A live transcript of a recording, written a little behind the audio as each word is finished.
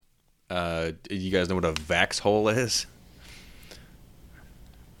You guys know what a vax hole is?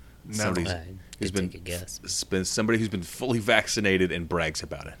 No. Somebody who's been fully vaccinated and brags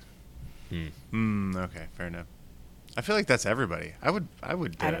about it. Okay, fair enough. I feel like that's everybody. I would. I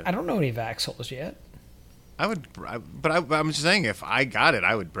don't know any vax holes yet. I'm just saying, if I got it,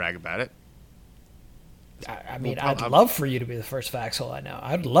 I would brag about it. I mean, I'd love for you to be the first vax hole I know.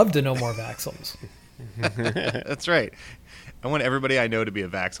 I'd love to know more vax holes. That's right. I want everybody I know to be a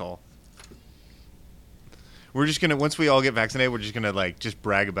vax hole. We're just gonna, once we all get vaccinated, we're just gonna just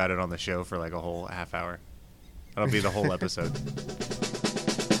brag about it on the show for a whole half hour. That'll be the whole episode.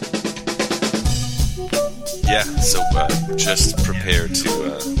 Yeah, so just prepare to.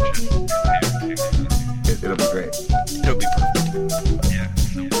 It'll be great. It'll be perfect. Yeah,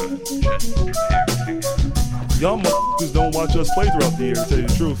 so just prepare to. Y'all motherfuckers don't watch us play throughout the year, to tell you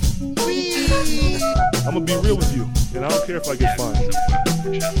the truth. I'm gonna be real with you, and I don't care if I get fined.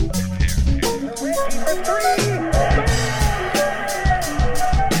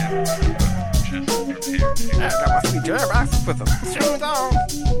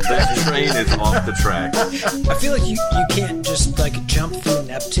 That train is off the track. I feel like you can't just jump through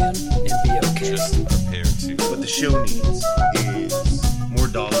Neptune and be okay. Just prepare to. What the show needs is more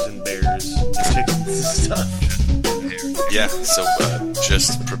dogs and bears and chickens and stuff. Yeah, so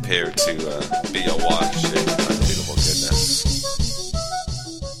just prepare to be awash in unbeatable goodness.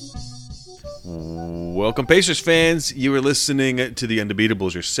 Welcome, Pacers fans. You are listening to the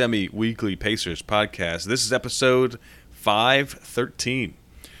Undebeatables, your semi-weekly Pacers podcast. This is episode 513.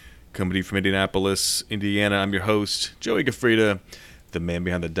 Coming to you from Indianapolis, Indiana. I'm your host, Joey Gaffrida, the man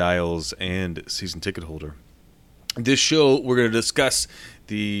behind the dials and season ticket holder. This show, we're going to discuss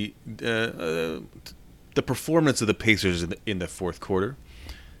the performance of the Pacers in the fourth quarter,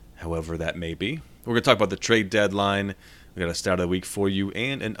 however that may be. We're going to talk about the trade deadline. We got a start of the week for you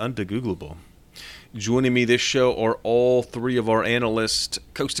and an undegoogleable. Joining me this show are all three of our analysts,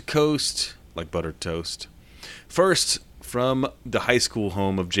 coast to coast, like buttered toast. First, from the high school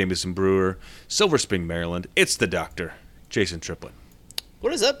home of Jamison Brewer, Silver Spring, Maryland, it's the doctor, Jason Triplett.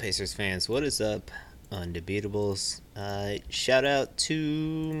 What is up, Pacers fans? What is up, Undebeatables? Shout out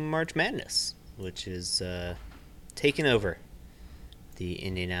to March Madness, which is taking over the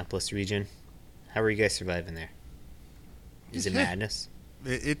Indianapolis region. How are you guys surviving there? Is it madness?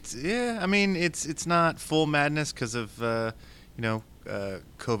 It's not full madness because of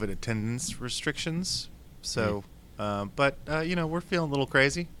COVID attendance restrictions. So, but we're feeling a little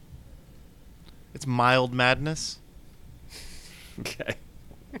crazy. It's mild madness. Okay,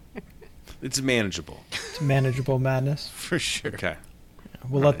 it's manageable. It's manageable madness For sure. Okay,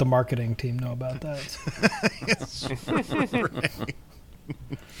 we'll let the marketing team know about that.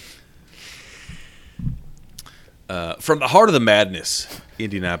 From the heart of the madness,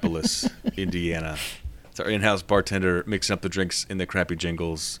 Indianapolis, Indiana. It's our in-house bartender mixing up the drinks in the crappy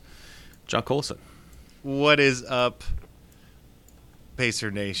jingles, John Colson. What is up,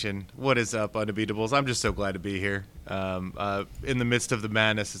 Pacer Nation? What is up, Undebeatables? I'm just so glad to be here. In the midst of the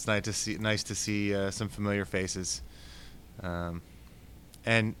madness, it's nice to see some familiar faces.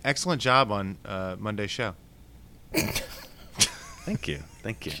 And excellent job on Monday's show. Thank you.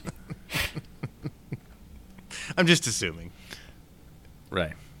 I'm just assuming.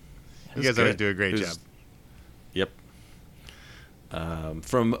 Right. You guys always do a great job. Yep.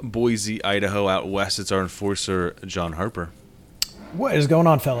 From Boise, Idaho, out west, it's our enforcer, John Harper. What is going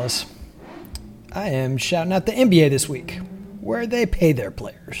on, fellas? I am shouting out the NBA this week, where they pay their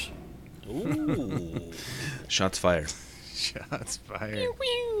players. Ooh. Shots fired. Shots fired.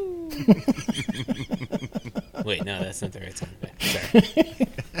 Wait, no, that's not the right song. Sorry.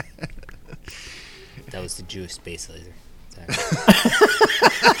 That was the Jewish space laser. Sorry.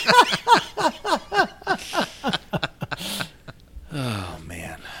 Oh,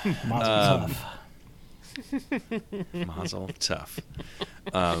 man. Mazel tov. Mazel tough.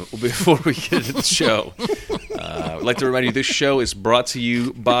 Well, before we get into the show, I'd like to remind you this show is brought to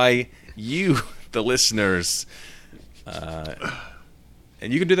you by you, the listeners. And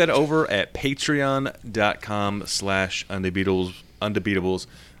you can do that over at patreon.com/undebeatables.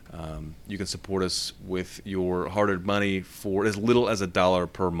 You can support us with your hard-earned money for as little as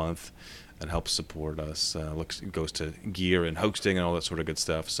 $1 per month. That helps support us. It goes to gear and hosting and all that sort of good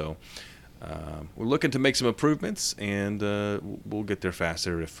stuff. So we're looking to make some improvements, and we'll get there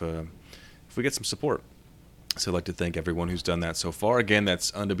faster if we get some support. So I'd like to thank everyone who's done that so far. Again,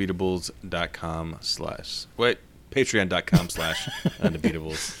 that's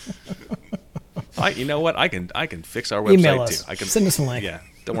patreon.com/undebeatables. You know what? I can fix our website Email us. too. I can send us a link. Yeah,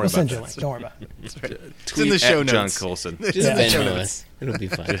 don't worry we'll about send you a that. link. Don't worry about it. It's in the show John notes. Colson. Just Venmo us. It'll be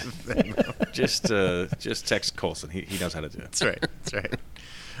fun. Just text Colson. He knows how to do it. That's right. That's right.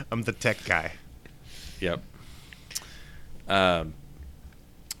 I'm the tech guy. Yep. Well,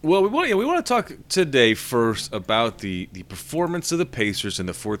 we want to talk today first about the performance of the Pacers in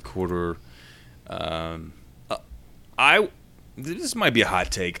the fourth quarter. This might be a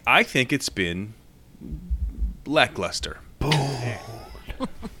hot take. I think it's been lackluster. Boom.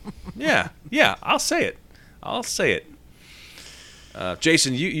 Yeah, I'll say it.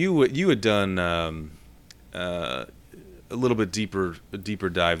 Jason, you had done a little bit deeper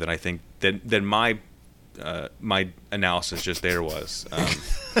dive than I think than my analysis just there was.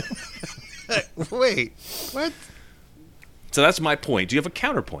 Wait, what? So that's my point. Do you have a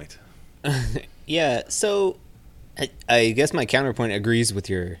counterpoint? Yeah, so I guess my counterpoint agrees with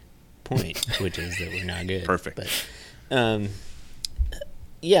your point, which is that we're not good. Perfect. But,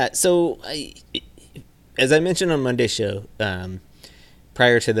 yeah, so as I mentioned on Monday's show,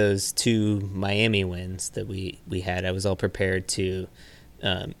 prior to those 2 Miami wins that we had, I was all prepared to,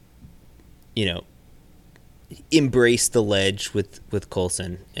 embrace the ledge with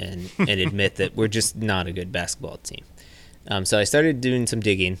Colson and admit that we're just not a good basketball team. So I started doing some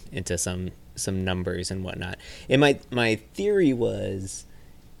digging into some numbers and whatnot. And my theory was,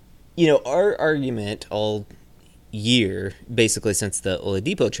 our argument all year, basically since the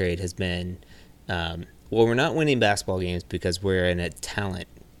Oladipo trade, has been, we're not winning basketball games because we're in a talent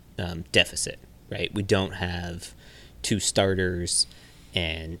deficit, right? We don't have 2 starters,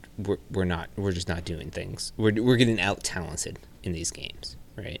 and we're just not doing things. We're getting out talented in these games,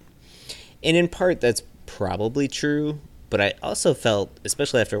 right? And in part that's probably true, but I also felt,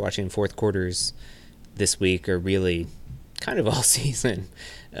 especially after watching fourth quarters this week, or really kind of all season,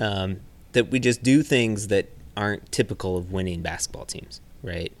 that we just do things that aren't typical of winning basketball teams,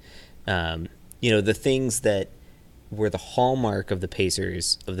 right? The things that were the hallmark of the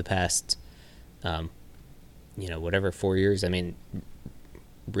Pacers of the past, 4 years. I mean,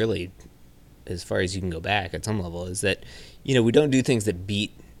 really, as far as you can go back at some level, is that, we don't do things that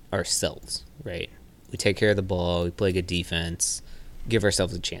beat ourselves, right? We take care of the ball, we play good defense, give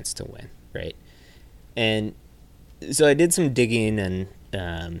ourselves a chance to win, right? And so I did some digging,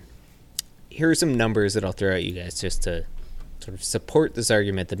 and here are some numbers that I'll throw at you guys just to sort of support this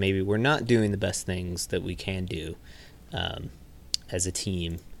argument that maybe we're not doing the best things that we can do as a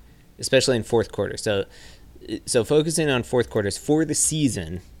team, especially in fourth quarter. So focusing on fourth quarters for the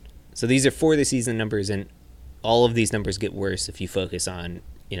season. So these are for the season numbers, and all of these numbers get worse if you focus on,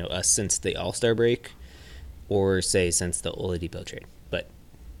 us since the All-Star break, or say since the Oladipo trade. But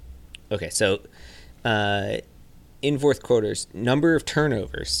okay, so in fourth quarters, number of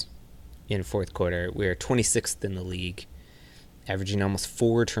turnovers in fourth quarter, we are 26th in the league, averaging almost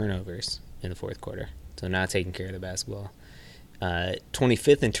 4 turnovers in the fourth quarter. So not taking care of the basketball.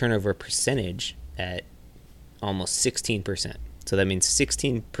 25th in turnover percentage at almost 16%. So that means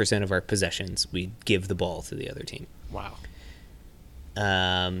 16% of our possessions we give the ball to the other team. Wow.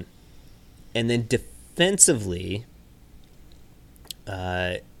 And then defensively,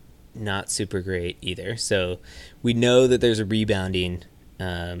 not super great either. So we know that there's a rebounding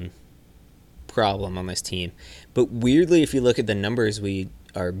problem on this team. But weirdly, if you look at the numbers, we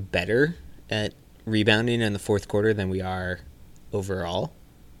are better at rebounding in the fourth quarter than we are overall,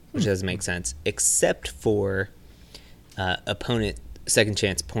 which doesn't make sense, except for opponent second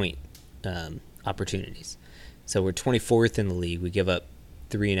chance point opportunities. So we're 24th in the league. We give up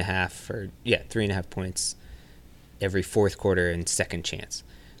 3.5 points every fourth quarter in second chance.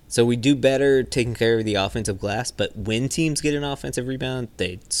 So we do better taking care of the offensive glass, but when teams get an offensive rebound,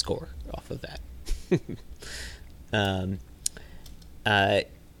 they score off of that.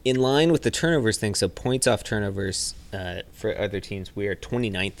 In line with the turnovers thing, so points off turnovers for other teams, we are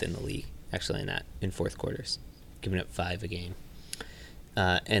 29th in the league, actually, in fourth quarters, giving up 5 a game.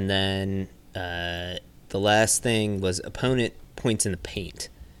 And then the last thing was opponent points in the paint.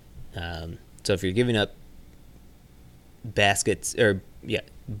 So if you're giving up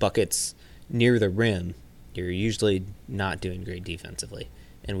buckets near the rim, you're usually not doing great defensively.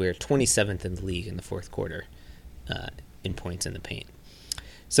 And we're 27th in the league in the fourth quarter in points in the paint.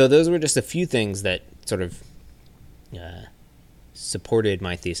 So those were just a few things that sort of supported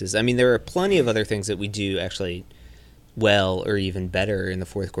my thesis. I mean, there are plenty of other things that we do actually well or even better in the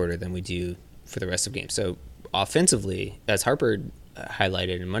fourth quarter than we do for the rest of games. So offensively, as Harper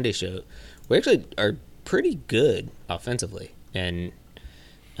highlighted in Monday's show, we actually are pretty good offensively and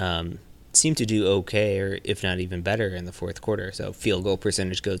seem to do okay, or if not even better, in the fourth quarter. So field goal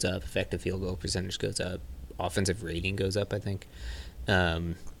percentage goes up, effective field goal percentage goes up, offensive rating goes up, I think.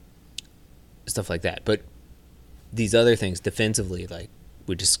 Stuff like that. But these other things defensively, like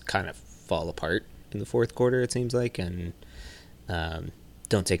we just kind of fall apart in the fourth quarter, it seems like, and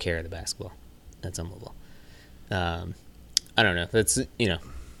don't take care of the basketball at some level. I don't know. That's,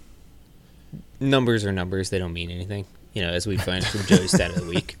 numbers are numbers. They don't mean anything, as we find from Joey's stat of the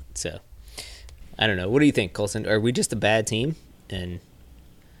week. So I don't know. What do you think, Colson? Are we just a bad team,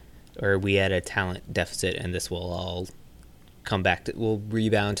 or are we at a talent deficit, and this will all come back we'll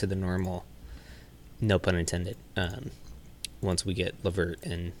rebound to the normal, no pun intended, once we get LeVert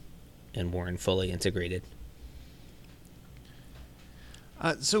and Warren fully integrated?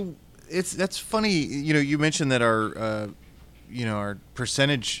 So that's funny. You mentioned that our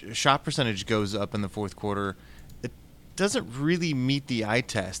shot percentage goes up in the fourth quarter. It doesn't really meet the eye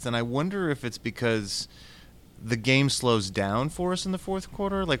test, and I wonder if it's because the game slows down for us in the fourth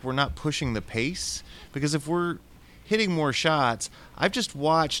quarter. Like, we're not pushing the pace, because if we're hitting more shots, I've just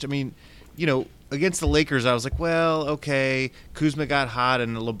watched. Against the Lakers, I was like, well, okay, Kuzma got hot,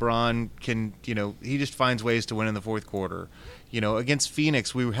 and LeBron can, he just finds ways to win in the fourth quarter. Against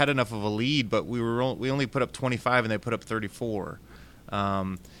Phoenix, we had enough of a lead, but we only put up 25, and they put up 34.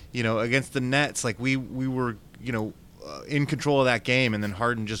 Against the Nets, like we were, in control of that game, and then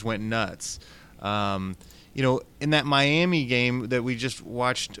Harden just went nuts. In that Miami game that we just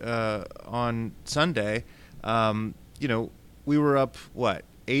watched on Sunday, we were up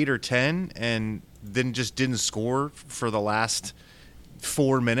 8 or 10, and then just didn't score for the last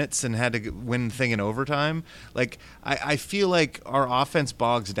 4 minutes and had to win the thing in overtime. Like, I feel like our offense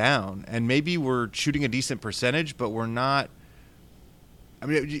bogs down, and maybe we're shooting a decent percentage, but we're not.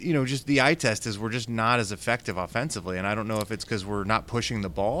 Just the eye test is we're just not as effective offensively, and I don't know if it's because we're not pushing the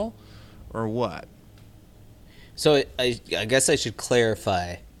ball or what. So I guess I should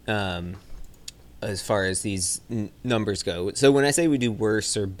clarify as far as these numbers go. So when I say we do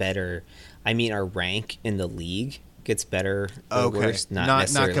worse or better, I mean our rank in the league gets better or worse. Not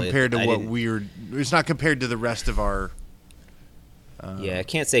compared to it's not compared to the rest of our. I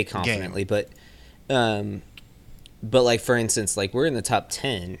can't say confidently, game. But like, for instance, like we're in the top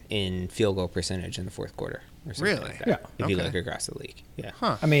 10 in field goal percentage in the fourth quarter. Or something really? Like that, yeah. If you look across the league, yeah.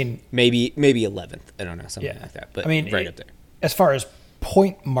 Huh. I mean, maybe 11th. I don't know, something like that. But right up there. As far as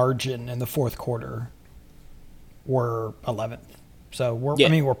point margin in the fourth quarter, we're 11th. So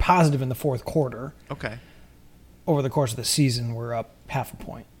we're positive in the fourth quarter. Okay. Over the course of the season, we're up half a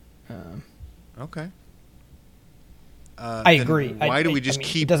point. Okay. I agree. Why do we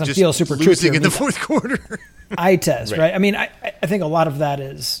keep it doesn't just feel super losing in the fourth quarter? Eye test, right? I mean, I think a lot of that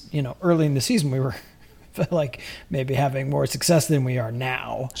is, early in the season we were felt like maybe having more success than we are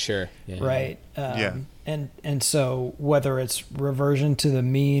now. Sure. Yeah. Right. Yeah. And so whether it's reversion to the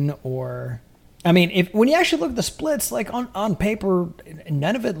mean or, I mean, when you actually look at the splits, like on paper,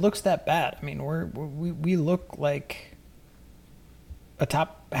 none of it looks that bad. I mean, we look like a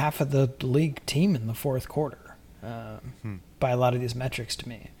top half of the league team in the fourth quarter by a lot of these metrics to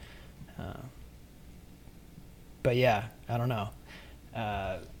me. But yeah, I don't know.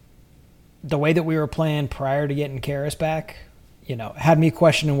 The way that we were playing prior to getting Karras back, had me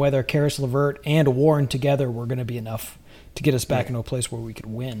questioning whether Karras, LeVert, and Warren together were going to be enough to get us back into a place where we could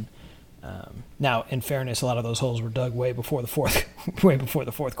win. Now, in fairness, a lot of those holes were dug way before the fourth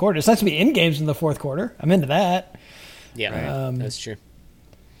quarter. It's nice to be in games in the fourth quarter. I'm into that. Yeah, that's true.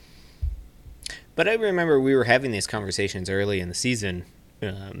 But I remember we were having these conversations early in the season.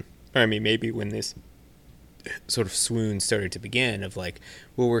 Maybe when this sort of swoon started to begin of like,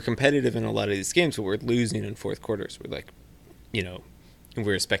 well, we're competitive in a lot of these games, but we're losing in fourth quarters. We're like,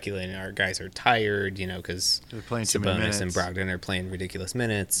 we're speculating our guys are tired, because Sabonis and Brogdon are playing ridiculous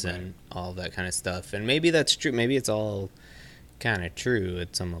minutes and all that kind of stuff. And maybe that's true. Maybe it's all kind of true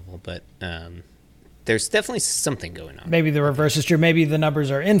at some level, but there's definitely something going on. Maybe the reverse is true. Maybe the numbers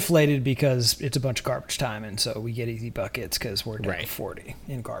are inflated because it's a bunch of garbage time, and so we get easy buckets because we're down 40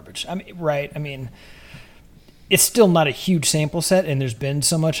 in garbage. I mean, it's still not a huge sample set, and there's been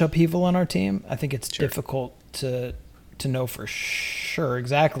so much upheaval on our team. I think it's difficult to know for sure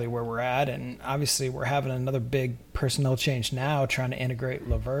exactly where we're at, and obviously we're having another big personnel change now, trying to integrate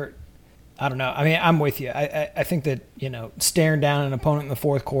LeVert. I don't know. I mean, I'm with you. I think that, staring down an opponent in the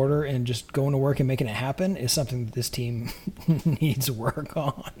fourth quarter and just going to work and making it happen is something that this team needs work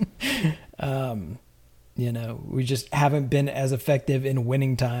on. We just haven't been as effective in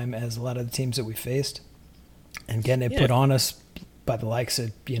winning time as a lot of the teams that we faced. And getting it put on us by the likes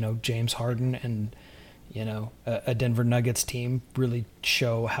of, James Harden and, a Denver Nuggets team really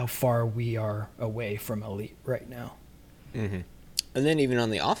show how far we are away from elite right now. Mm-hmm. And then even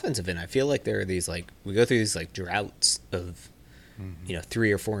on the offensive end, I feel like there are these we go through these droughts of,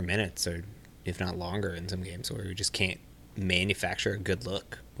 3 or 4 minutes or if not longer in some games, where we just can't manufacture a good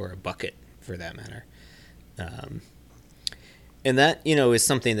look or a bucket for that matter. And that, is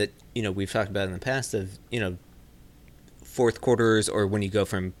something that, we've talked about in the past of, fourth quarters, or when you go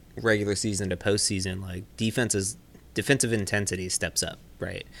from regular season to postseason, like defensive intensity steps up,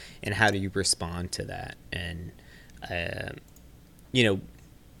 right? And how do you respond to that? And,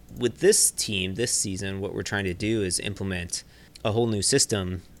 with this team, this season, what we're trying to do is implement a whole new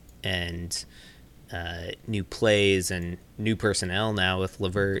system and new plays and new personnel now with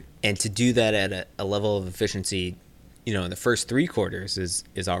LeVert. And to do that at a level of efficiency, in the first three quarters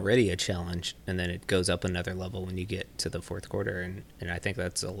is already a challenge. And then it goes up another level when you get to the fourth quarter. And I think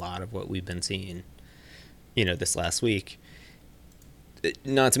that's a lot of what we've been seeing, this last week.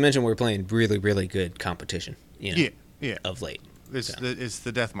 Not to mention we're playing really, really good competition, of late. It's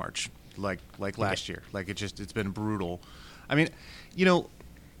the death march, like last year. Like it's been brutal. I mean,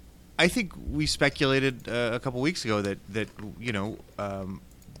 I think we speculated a couple weeks ago that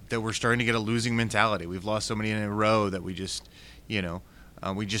we're starting to get a losing mentality. We've lost so many in a row that we just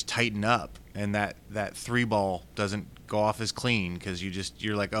we just tighten up, and that three ball doesn't go off as clean because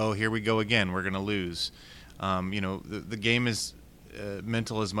you're like, oh, here we go again. We're gonna lose. The game is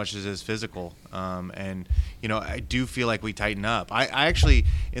mental as much as it is physical, and I do feel like we tighten up. I actually,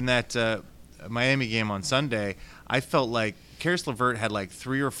 in that Miami game on Sunday, I felt like Karis LeVert had like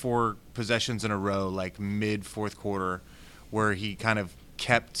 3 or 4 possessions in a row, like mid fourth quarter, where he kind of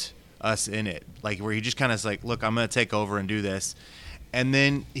kept us in it, like where he just kind of like, look, I'm going to take over and do this. And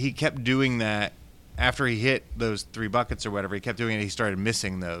then he kept doing that after he hit those 3 buckets or whatever. He kept doing it. He started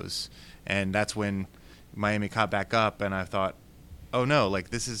missing those. And that's when Miami caught back up. And I thought, oh no,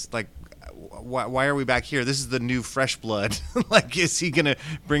 like this is like, why are we back here? This is the new fresh blood. Like, is he going to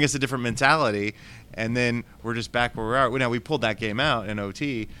bring us a different mentality? And then we're just back where we are. Now, we pulled that game out in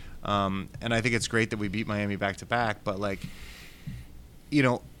OT. And I think it's great that we beat Miami back to back. But like,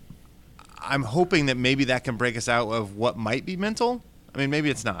 I'm hoping that maybe that can break us out of what might be mental. I mean, maybe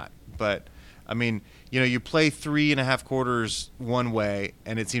it's not, but I mean, you play 3.5 quarters one way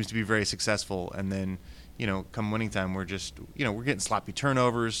and it seems to be very successful. And then, come winning time, we're just, we're getting sloppy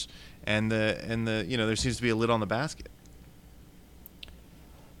turnovers and there seems to be a lid on the basket.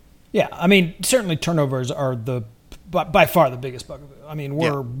 Yeah. I mean, certainly turnovers are by far the biggest bugaboo. I mean,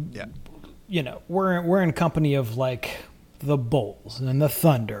 we're in company of like the Bulls and the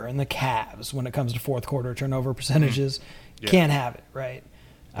Thunder and the Cavs when it comes to fourth quarter turnover percentages. Yeah. Can't have it, right?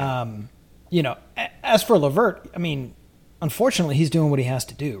 As for LeVert, I mean, unfortunately, he's doing what he has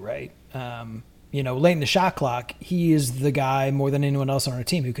to do, right? Late in the shot clock, he is the guy more than anyone else on our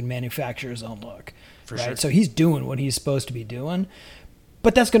team who can manufacture his own look, right? Sure. So he's doing what he's supposed to be doing,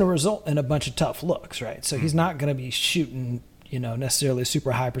 but that's going to result in a bunch of tough looks, right? So he's not going to be shooting, necessarily a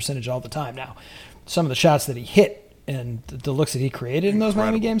super high percentage all the time. Now, some of the shots that he hit and the looks that he created in those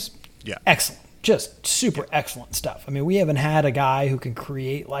Miami games, excellent. Just super excellent stuff. I mean, we haven't had a guy who can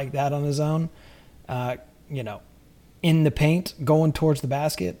create like that on his own, in the paint, going towards the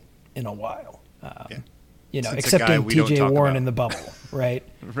basket in a while. Excepting TJ Warren in the bubble, right?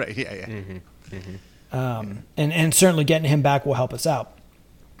 Right, yeah. And certainly getting him back will help us out.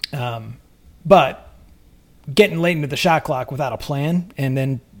 But getting late into the shot clock without a plan and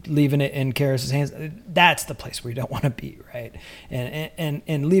then leaving it in Karis' hands, that's the place where you don't want to be, right?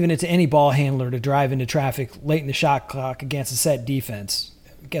 And leaving it to any ball handler to drive into traffic late in the shot clock against a set defense,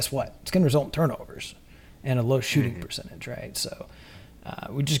 guess what? It's going to result in turnovers and a low shooting percentage, right? So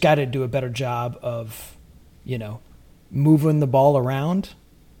we just got to do a better job of, moving the ball around,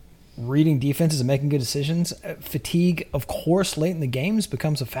 reading defenses and making good decisions. Fatigue, of course, late in the games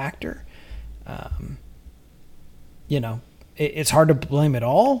becomes a factor. It's hard to blame it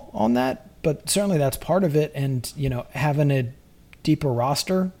all on that, but certainly that's part of it. And, having a deeper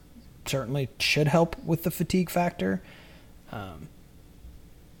roster certainly should help with the fatigue factor.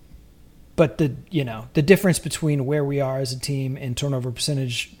 But the difference between where we are as a team and turnover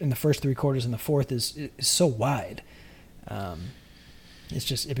percentage in the first 3 quarters and the fourth is so wide.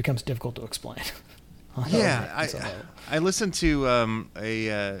 It becomes difficult to explain. I listened to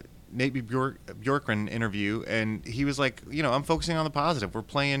a Nate Bjorkgren interview, and he was like, I'm focusing on the positive. We're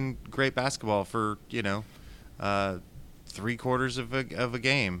playing great basketball for 3 quarters of a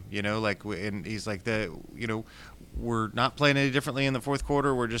game. And he's like we're not playing any differently in the fourth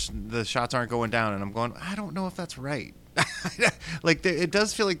quarter. We're just, the shots aren't going down, and I'm going, I don't know if that's right. Like it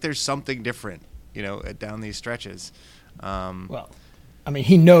does feel like there's something different, down these stretches. Well, I mean,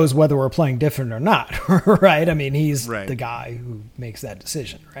 he knows whether we're playing different or not, right? I mean, he's the guy who makes that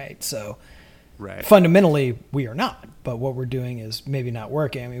decision, right? So, Right. Fundamentally, we are not. But what we're doing is maybe not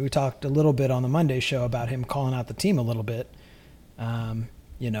working. I mean, we talked a little bit on the Monday show about him calling out the team a little bit, and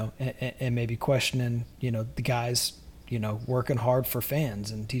maybe questioning, the guys, working hard for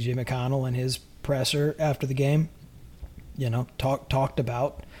fans. And TJ McConnell and his presser after the game, talked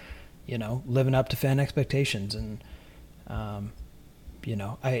about, living up to fan expectations. And,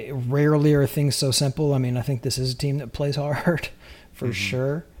 I rarely are things so simple. I mean, I think this is a team that plays hard for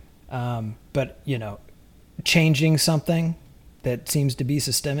sure. But, changing something that seems to be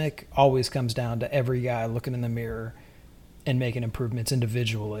systemic always comes down to every guy looking in the mirror and making improvements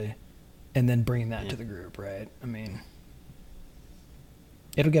individually and then bringing that to the group, right? I mean,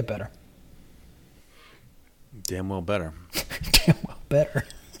 it'll get better. Damn well better. Damn well better.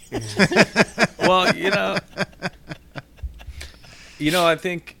 Well, I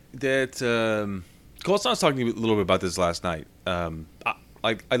think that Colson was talking a little bit about this last night.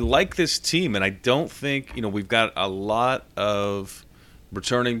 I like this team, and I don't think we've got a lot of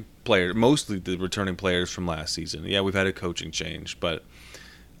returning players, mostly the returning players from last season. Yeah, we've had a coaching change, but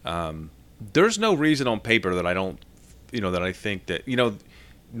there's no reason on paper that I don't, that I think that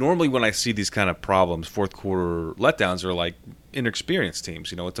normally when I see these kind of problems, fourth quarter letdowns are like inexperienced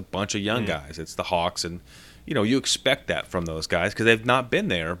teams. It's a bunch of young guys. It's the Hawks, and you expect that from those guys because they've not been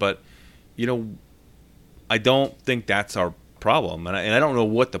there. But I don't think that's our problem, and I don't know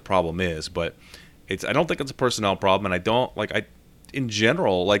what the problem is, but I don't think it's a personnel problem, and I don't in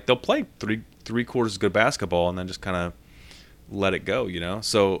general they'll play three quarters of good basketball and then just kind of let it go,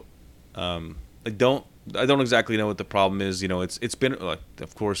 So I don't exactly know what the problem is. It's been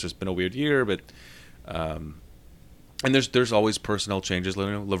of course it's been a weird year, but and there's always personnel changes.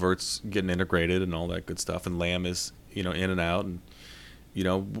 Levert's getting integrated and all that good stuff, and Lamb is in and out, and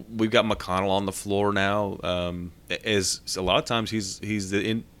we've got McConnell on the floor now. As a lot of times he's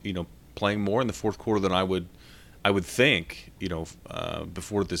playing more in the fourth quarter than I would think.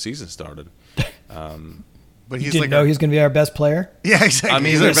 Before the season started. But he's he was going to be our best player. Yeah, exactly. I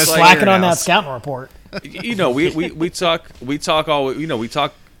mean, he's he's our best slacking player on now. that scouting report. We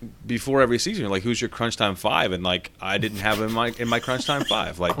talk before every season. Like, who's your crunch time five? And I didn't have him in my crunch time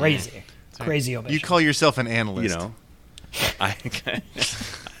five. Crazy omission. You call yourself an analyst.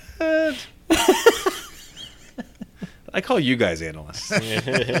 I call you guys analysts.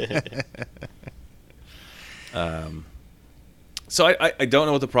 So I don't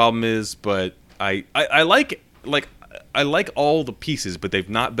know what the problem is, but I like all the pieces, but they've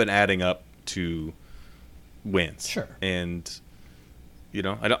not been adding up to wins. Sure. And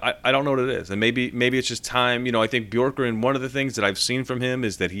I don't know what it is, and maybe it's just time. I think Bjorkgren, one of the things that I've seen from him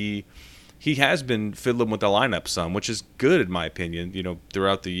is that he has been fiddling with the lineup some, which is good in my opinion.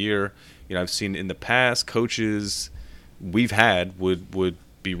 Throughout the year, I've seen in the past coaches we've had would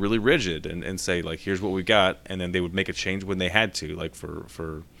be really rigid and say here's what we got, and then they would make a change when they had to,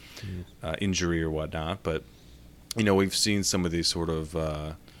 for injury or whatnot. But we've seen some of these sort of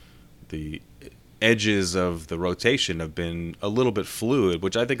the edges of the rotation have been a little bit fluid,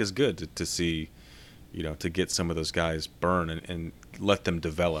 which I think is good to see. To get some of those guys burn and let them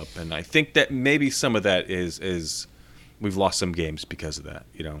develop. And I think that maybe some of that is we've lost some games because of that,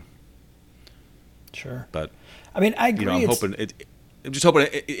 Sure. But I mean, I agree. I'm just hoping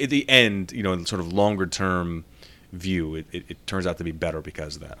at the end, in sort of longer term view, it turns out to be better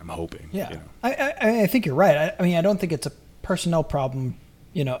because of that. I'm hoping. Yeah. I think you're right. I mean, I don't think it's a personnel problem,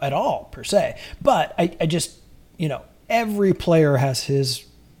 at all per se. But I just, every player has his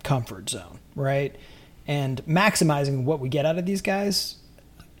comfort zone, right? And maximizing what we get out of these guys,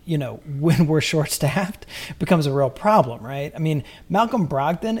 when we're short-staffed, becomes a real problem, right? I mean, Malcolm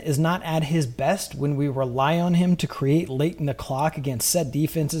Brogdon is not at his best when we rely on him to create late in the clock against set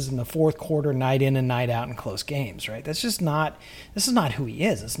defenses in the fourth quarter, night in and night out in close games, right? This is not who he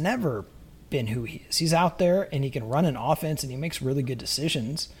is. It's never been who he is. He's out there and he can run an offense and he makes really good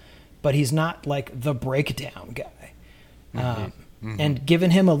decisions, but he's not the breakdown guy. And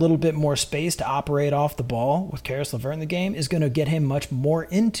giving him a little bit more space to operate off the ball with Karis LeVert in the game is going to get him much more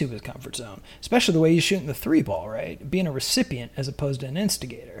into his comfort zone, especially the way he's shooting the three ball, right? Being a recipient as opposed to an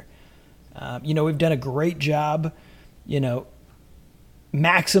instigator. We've done a great job, maximizing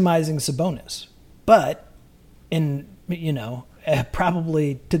Sabonis, but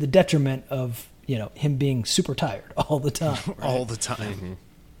probably to the detriment of, him being super tired all the time. Right? All the time. Mm-hmm.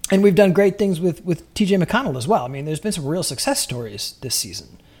 And we've done great things with TJ McConnell as well. I mean, there's been some real success stories this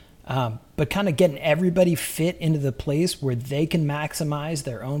season. But kind of getting everybody fit into the place where they can maximize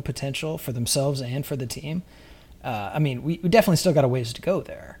their own potential for themselves and for the team. We definitely still got a ways to go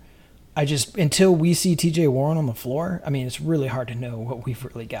there. I just, until we see TJ Warren on the floor, I mean, it's really hard to know what we've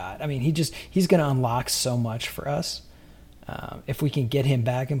really got. I mean, he's going to unlock so much for us. If we can get him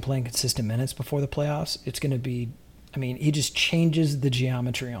back and playing consistent minutes before the playoffs, it's going to be, I mean, he just changes the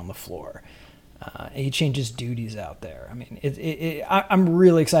geometry on the floor. He changes duties out there. I mean, I'm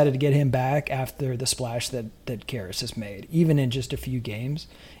really excited to get him back after the splash that Karras has made, even in just a few games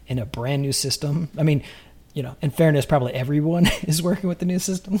in a brand new system. I mean, you know, in fairness, probably everyone is working with the new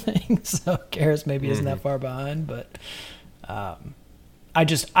system thing, so Karras maybe isn't that far behind. But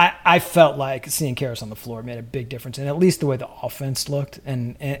I felt like seeing Karras on the floor made a big difference, and at least the way the offense looked.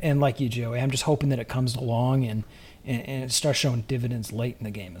 And like you, Joey, I'm just hoping that it comes along and it starts showing dividends late in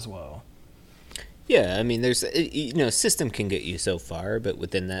the game as well. Yeah, I mean, there's, you know, system can get you so far, but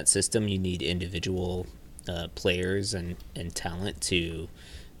within that system, you need individual players and talent to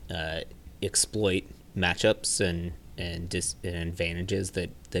exploit matchups and advantages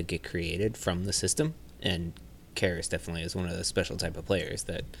that get created from the system. And Karras definitely is one of those special type of players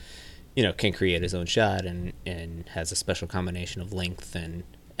that, you know, can create his own shot and has a special combination of length and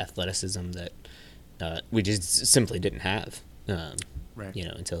athleticism that we just simply didn't have, Right. you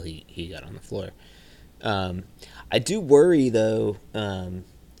know, until he got on the floor. I do worry, though,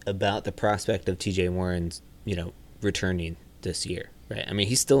 about the prospect of TJ Warren's, you know, returning this year, right? I mean,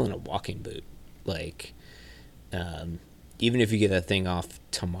 he's still in a walking boot. Like, even if you get that thing off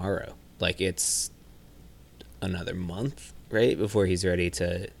tomorrow, like, it's another month, right, before he's ready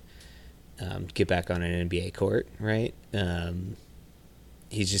to get back on an NBA court, right?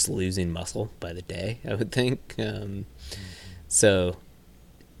 He's just losing muscle by the day, I would think. So,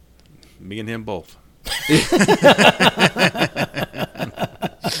 Me and him both.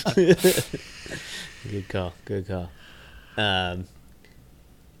 Good call.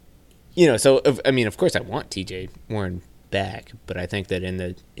 You know, so I mean, of course, I want TJ Warren back, but I think that in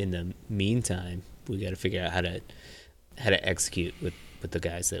the meantime, we got to figure out how to execute with the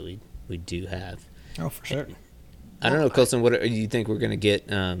guys that we do have. Oh, for sure. I don't know, Colson. What do you think we're going to get?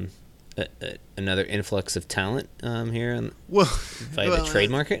 Another influx of talent here via the trade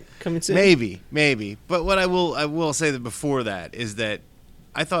market coming soon? Maybe. But what I will say that before that is that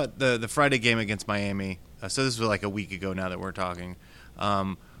I thought the Friday game against Miami, so this was like a week ago now that we're talking,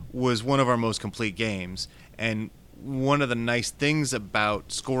 was one of our most complete games. And one of the nice things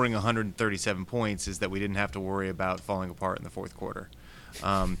about scoring 137 points is that we didn't have to worry about falling apart in the fourth quarter.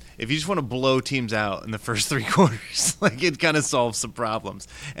 If you just want to blow teams out in the first three quarters, like, it kind of solves some problems.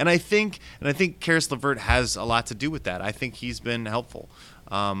 And I think Karis LeVert has a lot to do with that. I think he's been helpful.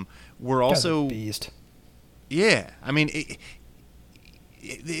 We're also beast. Yeah, I mean,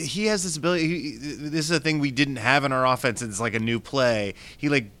 he has this ability. This is a thing we didn't have in our offense. It's like a new play. He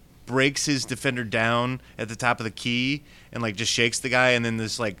like breaks his defender down at the top of the key and like just shakes the guy, and then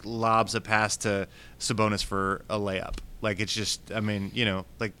this like lobs a pass to Sabonis for a layup. Like, it's just, I mean, you know,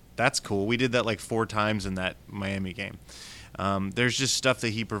 like, that's cool. We did that like 4 times in that Miami game. There's just stuff that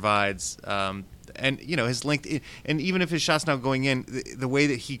he provides. And, you know, his length, and even if his shot's not going in, the way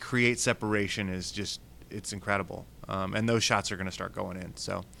that he creates separation is just, it's incredible. And those shots are going to start going in.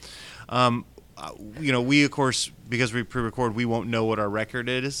 So, you know, we, of course, because we pre-record, we won't know what our record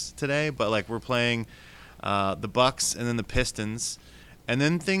is today. But, like, we're playing the Bucks and then the Pistons. And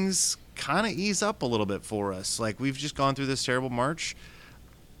then things kind of ease up a little bit for us. Like, we've just gone through this terrible March.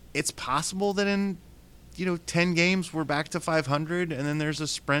 It's possible that in, you know, 10 games we're back to 500, and then there's a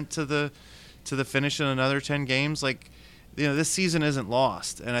sprint to the finish in another 10 games. Like, you know, this season isn't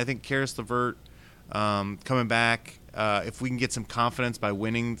lost. And I think Karis LeVert coming back, if we can get some confidence by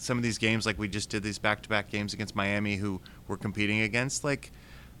winning some of these games, like we just did these back-to-back games against Miami, who we're competing against, like,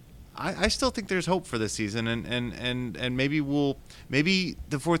 I still think there's hope for this season, and maybe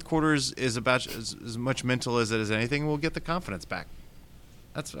the fourth quarter is about as much mental as it is anything. We'll get the confidence back.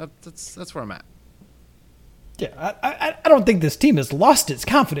 That's where I'm at. Yeah, I don't think this team has lost its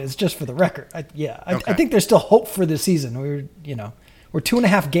confidence. Just for the record, I think there's still hope for this season. We're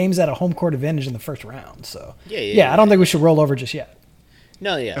 2.5 games at a home court advantage in the first round. So I don't think we should roll over just yet.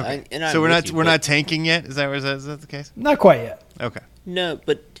 No, yeah. Okay. So we're not tanking yet. Is that the case? Not quite yet. Okay. No,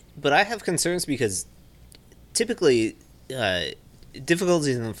 but I have concerns because typically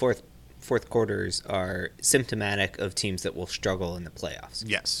difficulties in the fourth quarters are symptomatic of teams that will struggle in the playoffs.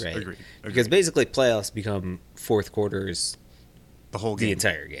 Yes, right. Agreed. Because basically playoffs become fourth quarters, the whole game, the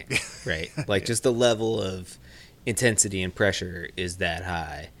entire game, right? Like just the level of intensity and pressure is that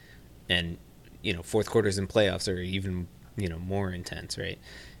high, and you know fourth quarters in playoffs are even more intense, right?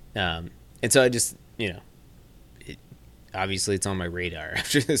 And so I just obviously it's on my radar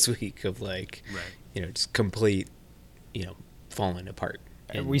after this week of just complete falling apart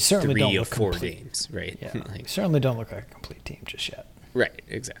in we certainly 3 don't or look 4 complete. games, right? Yeah, Like, we certainly don't look like a complete team just yet. right,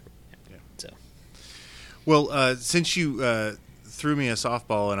 exactly. Yeah. So Well, since you threw me a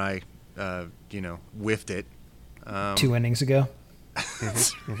softball and I, whiffed it. 2 innings ago.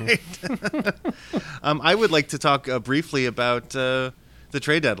 I would like to talk briefly about the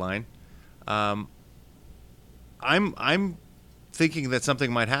trade deadline. I'm thinking that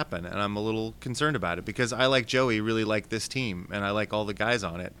something might happen, and I'm a little concerned about it because I, like Joey, really like this team, and I like all the guys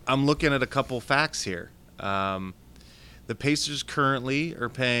on it. I'm looking at a couple facts here. The Pacers currently are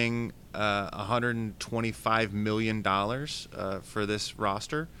paying $125 million for this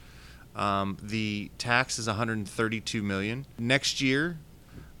roster. The tax is $132 million. Next year,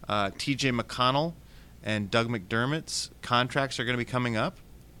 T.J. McConnell and Doug McDermott's contracts are going to be coming up.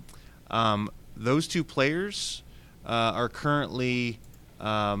 Those two players are currently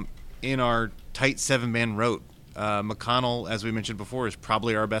in our tight 7-man road. McConnell, as we mentioned before, is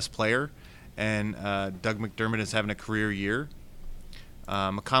probably our best player, and Doug McDermott is having a career year.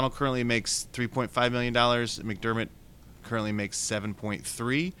 McConnell currently makes $3.5 million. McDermott currently makes $7.3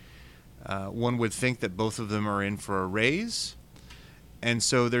 million. One would think that both of them are in for a raise. And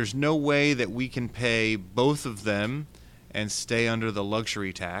so there's no way that we can pay both of them and stay under the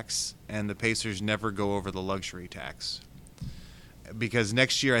luxury tax, and the Pacers never go over the luxury tax. Because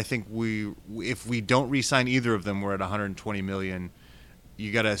next year, I think if we don't re-sign either of them, we're at $120 million.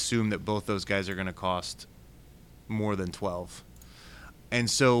 You got to assume that both those guys are going to cost more than 12. And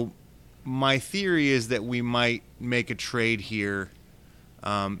so my theory is that we might make a trade here,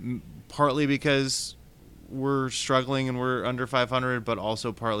 partly because we're struggling and we're under 500, but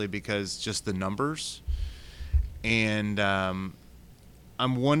also partly because just the numbers. And I'm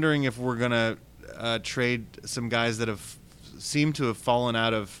wondering if we're going to trade some guys that have seemed to have fallen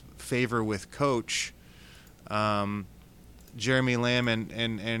out of favor with Coach. Jeremy Lamb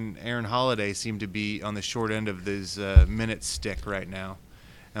and Aaron Holiday seem to be on the short end of this minute stick right now.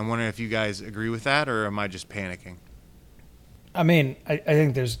 I'm wondering if you guys agree with that, or am I just panicking? I mean, I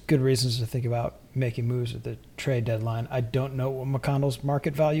think there's good reasons to think about making moves at the trade deadline. I don't know what McConnell's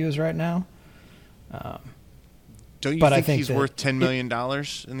market value is right now. Don't you but think I he's worth $10 million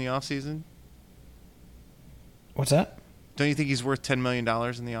in the offseason? What's that? Don't you think he's worth $10 million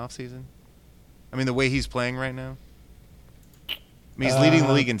in the offseason? I mean, the way he's playing right now? I mean, he's leading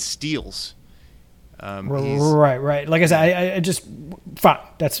the league in steals. Right. Like I said, I just fine.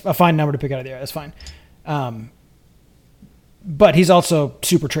 That's a fine number to pick out of the air. That's fine. But he's also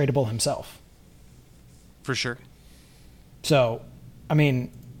super tradable himself. For sure. So, I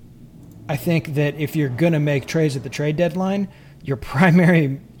mean, I think that if you're going to make trades at the trade deadline, your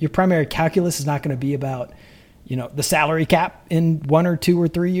primary calculus is not going to be about, the salary cap in 1 or 2 or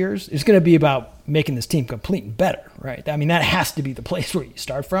 3 years. It's going to be about making this team complete and better, right? I mean, that has to be the place where you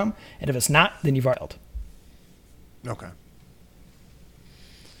start from. And if it's not, then you've already failed. Okay.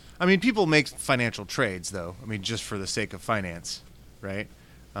 I mean, people make financial trades, though. I mean, just for the sake of finance, right?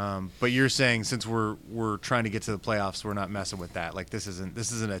 But you're saying since we're trying to get to the playoffs, we're not messing with that. Like this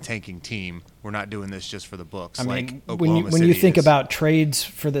isn't a tanking team. We're not doing this just for the books. I like mean, Oklahoma when you City think is. about trades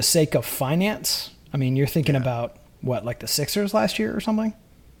for the sake of finance, I mean, you're thinking about what, like the Sixers last year or something?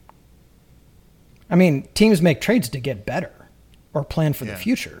 I mean, teams make trades to get better or plan for the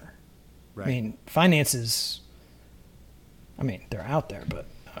future. Right. I mean, finances. I mean, they're out there, but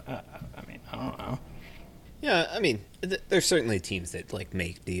I don't know. yeah, I mean, there's certainly teams that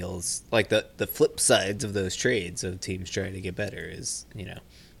make deals. Like the flip sides of those trades of teams trying to get better is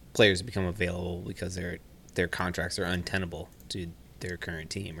players become available because their contracts are untenable to their current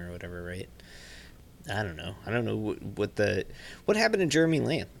team or whatever, right? I don't know what happened to Jeremy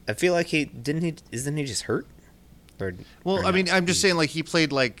Lamb. I feel like isn't he just hurt? Well, I mean, I'm just saying, he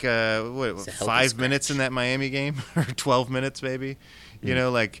played 5 minutes in that Miami game, or 12 minutes maybe. He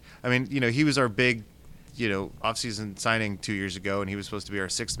was our big, offseason signing 2 years ago, and he was supposed to be our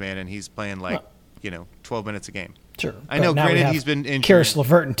sixth man, and he's playing 12 minutes a game. Sure. I know. Now Granted, he's been injured. Karis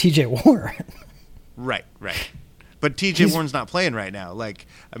LeVert and T.J. Warren. Right. But T.J. Warren's not playing right now.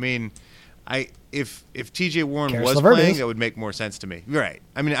 If T.J. Warren Karis was LeVert playing, is. that would make more sense to me. Right.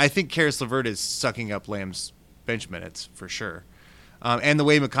 I mean, I think Karis LeVert is sucking up Lamb's bench minutes for sure. And the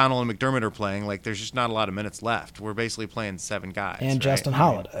way McConnell and McDermott are playing, there's just not a lot of minutes left. We're basically playing 7 guys. And right? Justin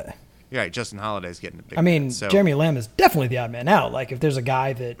Holiday. You're right. Justin Holiday's getting a big minutes, so. Jeremy Lamb is definitely the odd man out. If there's a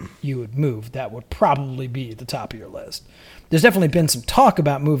guy that you would move, that would probably be at the top of your list. There's definitely been some talk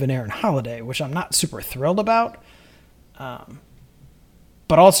about moving Aaron Holiday, which I'm not super thrilled about.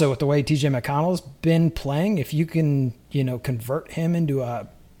 But also with the way TJ McConnell's been playing, if you can, convert him into a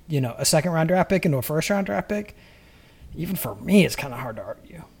second round draft pick into a first round draft pick, even for me, it's kind of hard to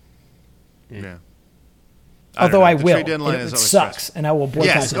argue. Yeah. Although I The will. trade deadline It is always sucks, stressful. and I will boycott.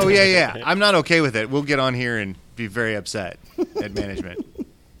 Yes. the Oh, trade. yeah. I'm not okay with it. We'll get on here and be very upset at management.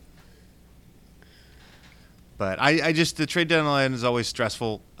 But I just, the trade deadline is always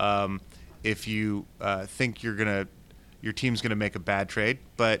stressful if you think your team's going to make a bad trade.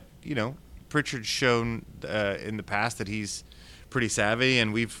 But, Pritchard's shown in the past that he's pretty savvy,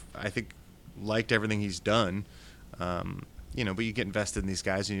 and I think, liked everything he's done. But you get invested in these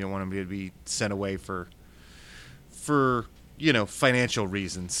guys, and you don't want them to be sent away for financial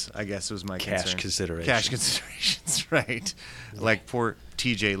reasons, I guess was my Cash concern. considerations. Cash considerations, right. Like poor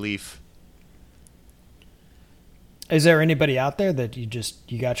TJ Leaf. Is there anybody out there that you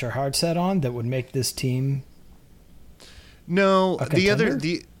got your heart set on that would make this team? No, a the other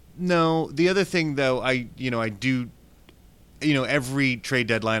contender? thing though, I do, every trade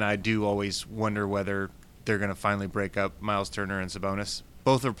deadline I do always wonder whether they're going to finally break up Miles Turner and Sabonis.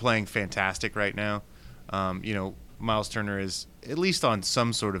 Both are playing fantastic right now. Miles Turner is at least on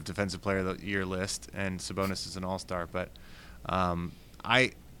some sort of defensive player of the year list, and Sabonis is an all-star. But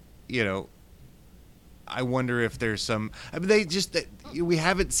I wonder if there's some. I mean, we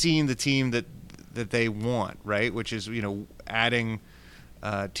haven't seen the team that they want, right? Which is adding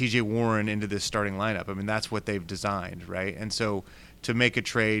T.J. Warren into this starting lineup. I mean, that's what they've designed, right? And so to make a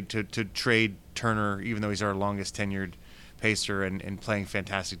trade to trade Turner, even though he's our longest tenured Pacer and playing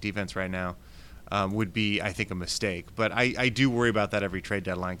fantastic defense right now, would be, I think, a mistake. But I do worry about that every trade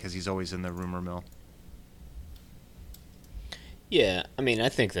deadline because he's always in the rumor mill. Yeah, I mean, I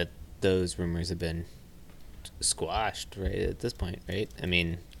think that those rumors have been squashed right at this point, right? I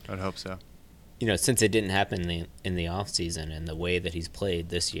mean, I'd hope so. Since it didn't happen in the off season and the way that he's played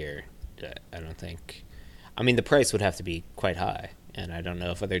this year, I don't think. I mean, the price would have to be quite high, and I don't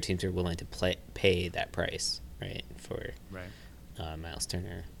know if other teams are willing to pay that price, right, for Miles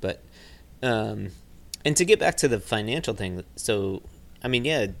Turner. But and to get back to the financial thing, so I mean,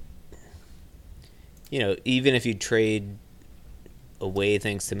 yeah, even if you trade away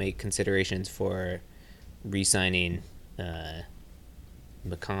things to make considerations for re-signing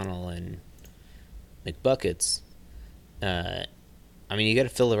McConnell and McBuckets, I mean, you got to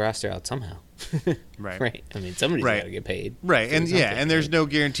fill the roster out somehow. Right. Right. I mean, somebody's got to get paid. Right. And something, and there's no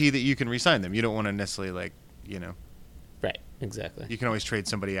guarantee that you can re-sign them. You don't want to necessarily Right. Exactly. You can always trade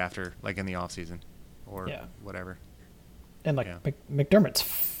somebody after, like in the off season, or whatever. And McDermott's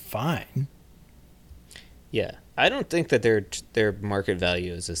fine. Yeah, I don't think that their market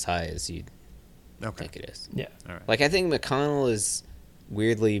value is as high as you think it is. Yeah. All right. Like, I think McConnell is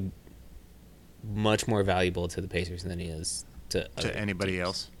weirdly much more valuable to the Pacers than he is to anybody teams.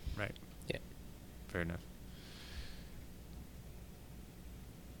 else. Right. Yeah. Fair enough.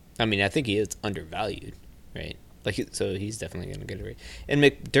 I mean, I think he is undervalued, right? So he's definitely going to get a rate. And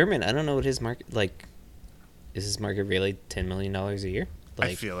McDermott, I don't know what his market is. His market really $10 million a year?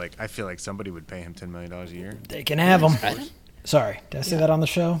 I feel like somebody would pay him $10 million a year. They can have him. Sorry, did I say that on the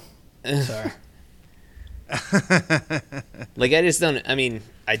show? Sorry. I just don't. I mean,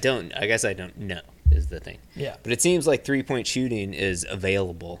 I guess I don't know is the thing. Yeah. But it seems like 3-point shooting is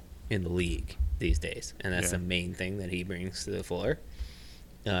available in the league these days, and that's the main thing that he brings to the floor.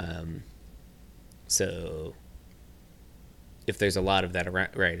 So if there's a lot of that around,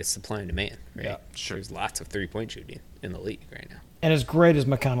 right, it's supply and demand, right? Yeah, sure. There's lots of 3-point shooting in the league right now. And as great as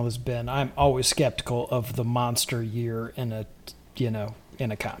McConnell has been, I'm always skeptical of the monster year in a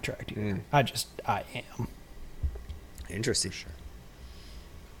contract year. I am. Interesting.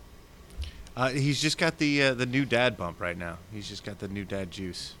 He's just got the new dad bump right now. He's just got the new dad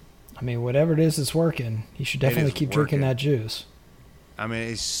juice. I mean, whatever it is that's working, he should definitely keep drinking that juice. I mean,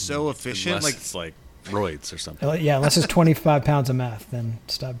 he's so efficient. Unless it's like roids or something. Yeah, unless it's 25 pounds of meth, then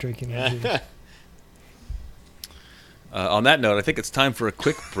stop drinking that juice. On that note, I think it's time for a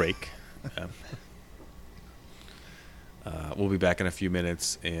quick break. We'll be back in a few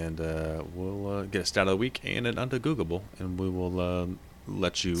minutes, and we'll get a stat of the week and an Undegoogable, and we will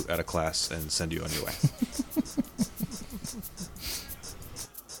let you out of class and send you on your way.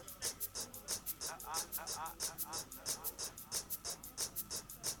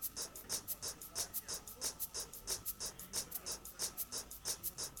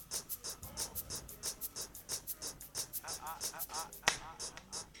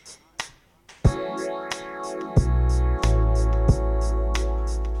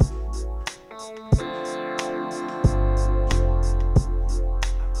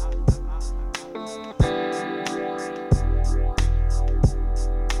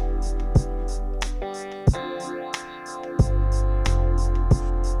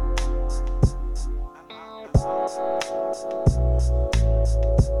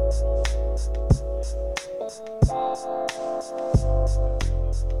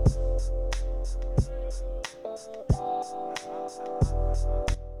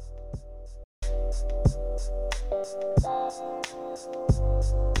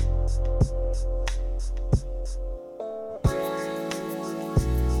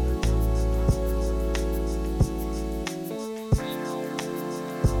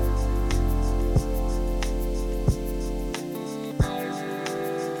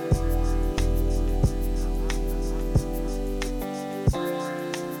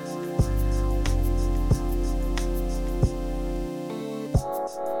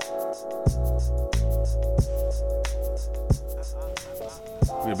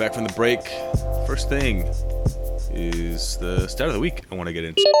 We're back from the break. First thing is the stat of the week I want to get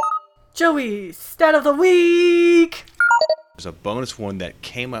into. Joey, stat of the week. There's a bonus one that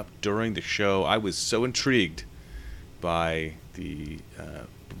came up during the show. I was so intrigued by the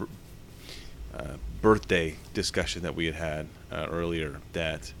birthday discussion that we had earlier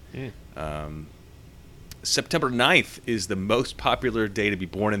that September 9th is the most popular day to be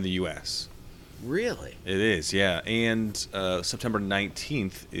born in the U.S. Really? It is, yeah. And September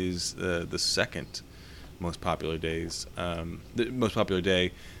 19th is the second most popular days. The most popular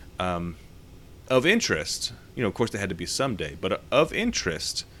day of interest. You know, of course, there had to be some day, but of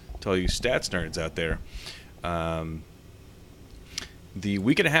interest to all you stats nerds out there. The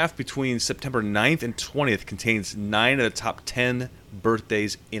week and a half between September 9th and 20th contains 9 of the top 10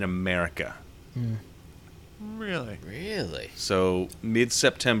 birthdays in America. Really? Really? So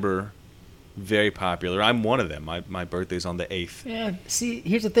mid-September, very popular. I'm one of them. My birthday's on the 8th. Yeah, see,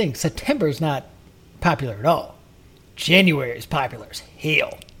 here's the thing. September is not popular at all. January is popular as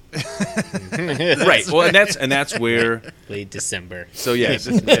hell. Right. Well, and that's where Late December. So yes,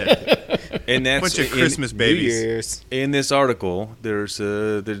 and that's Bunch of Christmas babies. New Year's. in this article. There's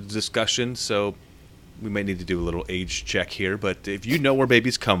discussion, so we may need to do a little age check here. But if you know where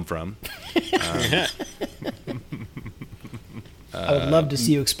babies come from, I would love to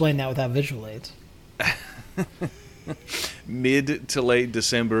see you explain that without visual aids. mid to late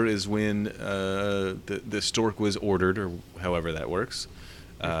December is when the stork was ordered, or however that works.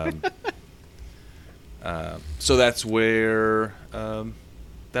 So that's where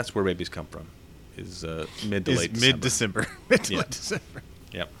babies come from. Is mid to late mid-December. Mid to Yeah. late December.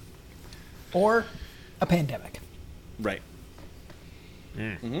 Yep. Or a pandemic. Right.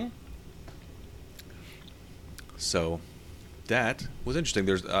 Mm-hmm. So that was interesting.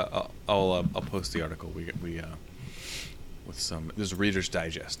 There's I'll post the article. We with some. There's a Reader's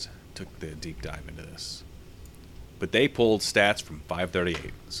Digest took the deep dive into this, but they pulled stats from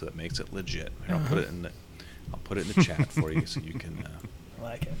 538, so that makes it legit. Here, I'll put it in the chat for you so you can. I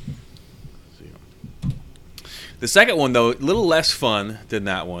like it. See. The second one, though, a little less fun than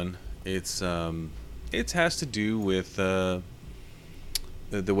that one. It has to do with the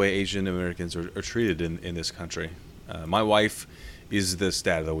way Asian Americans are treated in this country. My wife is the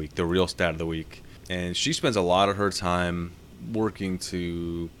stat of the week, the real stat of the week, and she spends a lot of her time working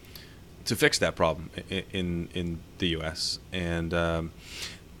to fix that problem in the U.S. And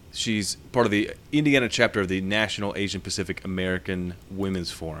she's part of the Indiana chapter of the National Asian Pacific American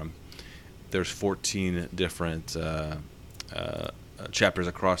Women's Forum. There's 14 different chapters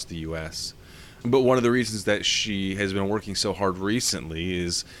across the U.S. But one of the reasons that she has been working so hard recently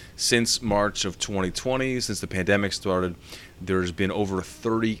is since March of 2020, since the pandemic started, there's been over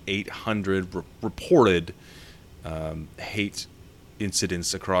 3,800 reported hate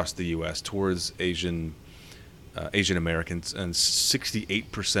incidents across the U.S. towards Asian Americans, and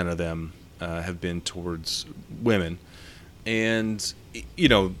 68% of them have been towards women. And, you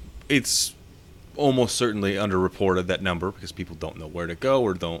know, it's almost certainly underreported, that number, because people don't know where to go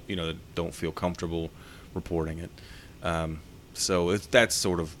or don't feel comfortable reporting it. So that's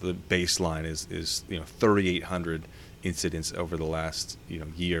sort of the baseline is 3,800 incidents over the last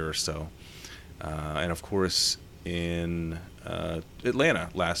year or so. And of course in Atlanta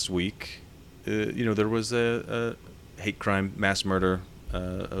last week, there was a hate crime, mass murder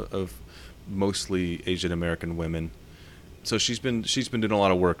of mostly Asian American women. So she's been doing a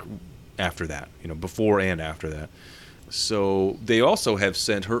lot of work after that, before and after that. So they also have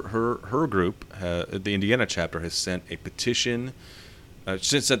sent her group, the Indiana chapter, has sent a petition.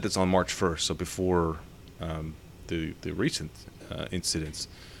 She sent this on March 1st, so before the recent incidents.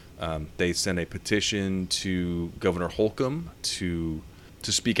 They sent a petition to Governor Holcomb to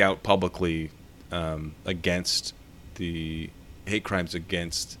speak out publicly against the hate crimes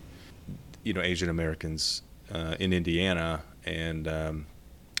against Asian Americans in Indiana, and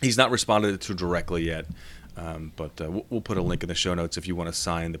he's not responded to directly yet, but we'll put a link in the show notes if you want to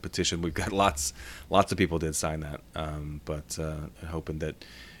sign the petition. We've got lots of people did sign that, but hoping that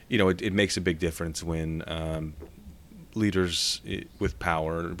it makes a big difference when leaders with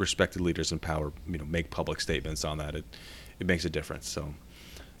power, respected leaders in power, make public statements on that. It makes a difference. So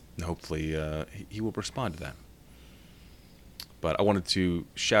hopefully he will respond to that. But I wanted to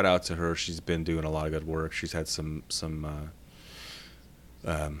shout out to her. She's been doing a lot of good work. She's had some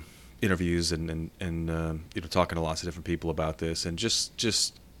interviews and talking to lots of different people about this, and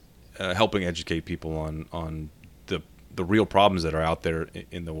just helping educate people on the real problems that are out there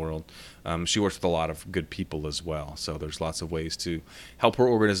in the world. She works with a lot of good people as well, so there's lots of ways to help her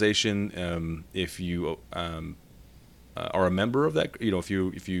organization. If you are a member of that, if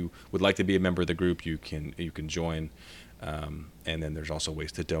you would like to be a member of the group, you can join. And then there's also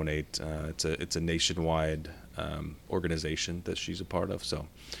ways to donate. It's a nationwide organization that she's a part of. So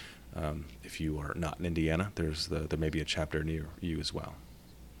if you are not in Indiana, there may be a chapter near you as well.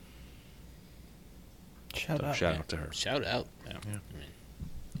 Shout out to her. Shout out. Yeah.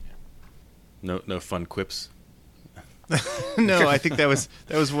 No fun quips. No, I think that was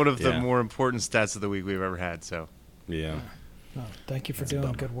one of the more important stats of the week we've ever had. So yeah. Oh, thank you for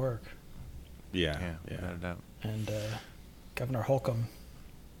doing good work. Yeah. Without a doubt. And Governor Holcomb,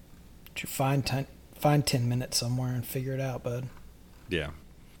 did you find 10 minutes somewhere and figure it out, bud? Yeah.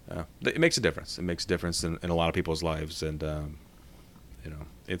 It makes a difference. It makes a difference in a lot of people's lives, and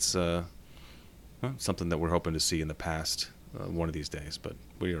it's something that we're hoping to see in the past one of these days, but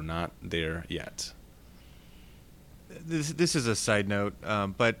we are not there yet. This is a side note,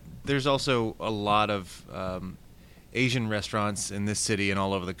 but there's also a lot of Asian restaurants in this city and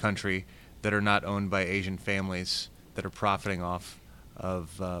all over the country that are not owned by Asian families that are profiting off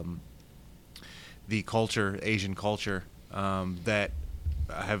of the culture, Asian culture, that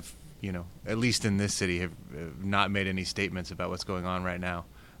have, at least in this city, have not made any statements about what's going on right now,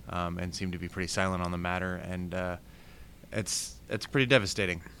 and seem to be pretty silent on the matter. And it's pretty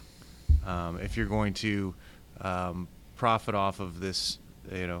devastating. If you're going to profit off of this,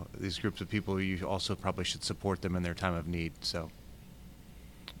 these groups of people, you also probably should support them in their time of need. So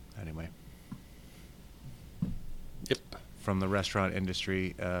anyway. Yep. From the restaurant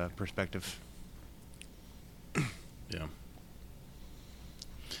industry perspective. Yeah.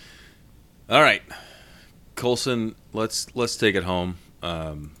 All right, Colson, let's take it home.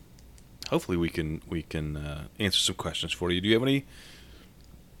 Hopefully we can answer some questions for you. Do you have any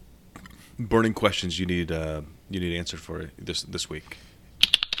burning questions you need answered for this week?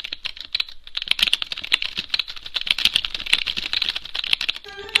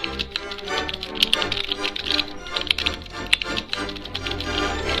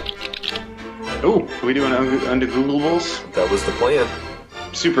 Oh, are we doing under Googleables? That was the plan.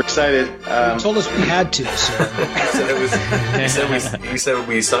 Super excited. You told us we had to, so. He said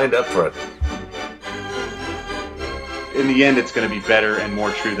we signed up for it. In the end, it's going to be better and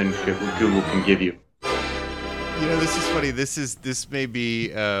more true than Google can give you. This is funny. This may be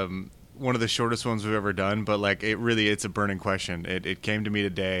one of the shortest ones we've ever done, but it's a burning question. It came to me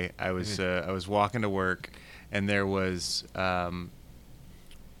today. I was walking to work, and there was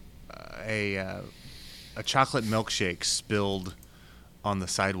a chocolate milkshake spilled on the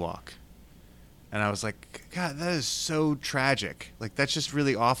sidewalk, and I was like, God, that is so tragic. That's just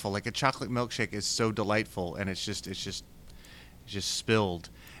really awful. A chocolate milkshake is so delightful, and it's just spilled.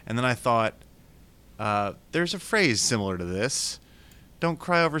 And then I thought, there's a phrase similar to this: "Don't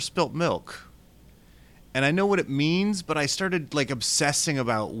cry over spilt milk." And I know what it means, but I started obsessing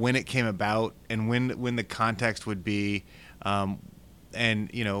about when it came about and when the context would be, and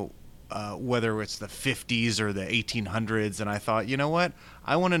whether it's the 50s or the 1800s. And I thought, you know what?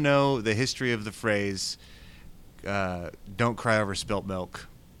 I want to know the history of the phrase, "Don't cry over spilt milk,"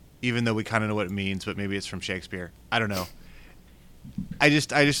 even though we kind of know what it means, but maybe it's from Shakespeare. I don't know. I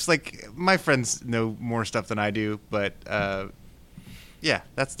just my friends know more stuff than I do, but yeah,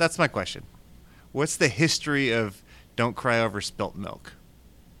 that's my question. What's the history of "Don't cry over spilt milk"?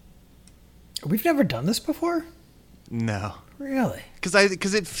 We've never done this before? No. Really?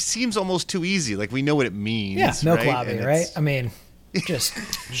 Because it seems almost too easy. We know what it means. Yeah, milk right? lobby, right? I mean, just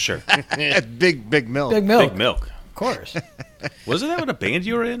sure. Big milk. Big milk. Big milk. Of course. Wasn't that what a band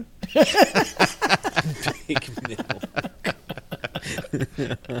you were in? Big milk.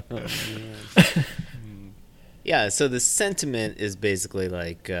 Yeah, so the sentiment is basically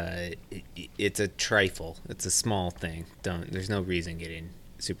it's a trifle. It's a small thing. There's no reason getting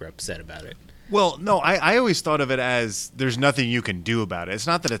super upset about it. Well, no, I always thought of it as there's nothing you can do about it. It's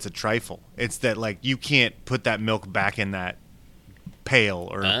not that it's a trifle. It's that you can't put that milk back in that pail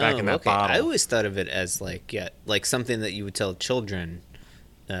or back in that bottle. I always thought of it as something that you would tell children,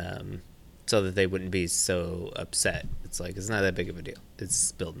 so that they wouldn't be so upset. It's not that big of a deal. It's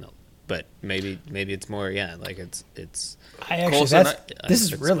spilled milk, but maybe it's more. Yeah, it's. I actually this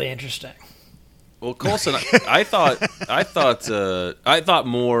is really interesting. Well, Colson, I thought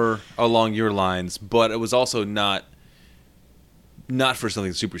more along your lines, but it was also not for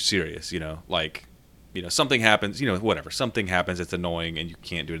something super serious. Like, something happens. Whatever, something happens. It's annoying, and you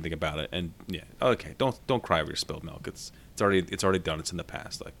can't do anything about it. And yeah, okay, don't cry over your spilled milk. It's already done. It's in the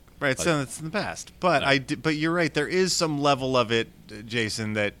past. Right, so it's in the past. But but you're right. There is some level of it,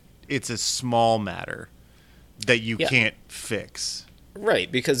 Jason, that it's a small matter that you can't fix.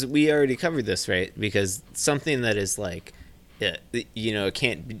 Right, because we already covered this, right? Because something that is like, you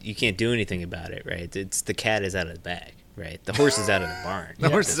can't do anything about it, right? It's the cat is out of the bag, right? The horse is out of the barn. The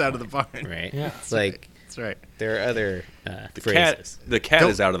horse is out of the barn, right? Yeah, it's like that's right. There are other The phrases. cat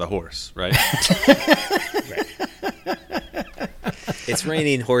is out of the horse, right? Right. It's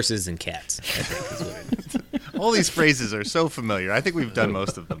raining horses and cats, I think is what it is. All these phrases are so familiar. I think we've done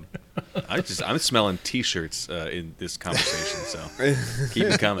most of them. I'm smelling T-shirts in this conversation, so keep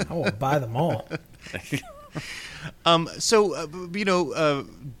it coming. I will buy them all.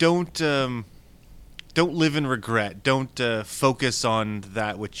 Don't live in regret. Don't focus on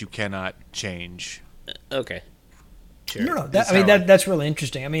that which you cannot change. Okay. Sure. No, that's really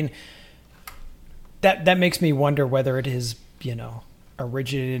interesting. I mean, that makes me wonder whether it is,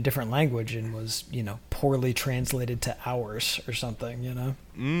 originated in a different language and was, poorly translated to ours or something,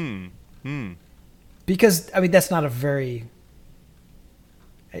 Because, that's not a very,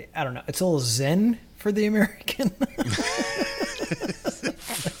 I don't know, it's a little zen for the American.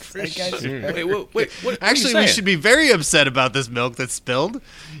 Wait, what Actually, we should be very upset about this milk that's spilled.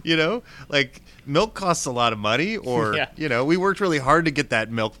 Like milk costs a lot of money, or we worked really hard to get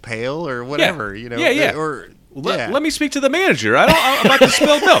that milk pail or whatever. Yeah. Or let me speak to the manager. I'm about to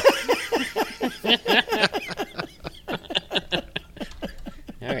spill milk.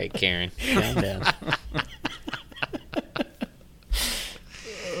 All right, Karen, calm down.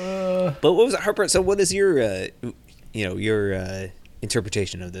 But what was it, Harper? So, what is your, your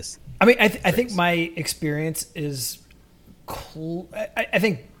interpretation of this? I think my experience is cool. I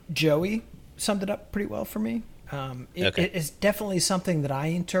think Joey summed it up pretty well for me. It's definitely something that I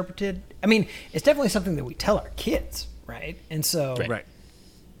interpreted. It's definitely something that we tell our kids, right? And so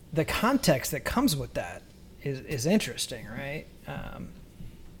the context that comes with that is interesting, right?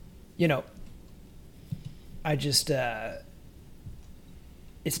 I just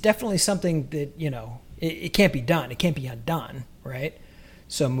it's definitely something that, it can't be done. It can't be undone, right?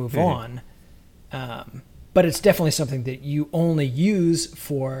 So move on. But it's definitely something that you only use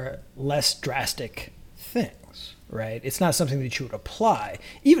for less drastic things, right? It's not something that you would apply,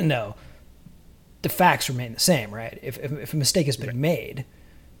 even though the facts remain the same, right? If a mistake has been made,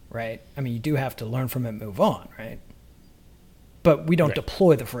 right? You do have to learn from it and move on, right? But we don't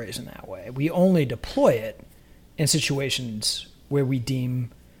deploy the phrase in that way. We only deploy it in situations where we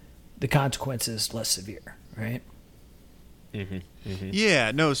deem the consequences less severe, right?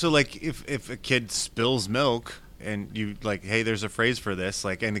 Yeah, no. So like, if a kid spills milk and you like, hey, there's a phrase for this,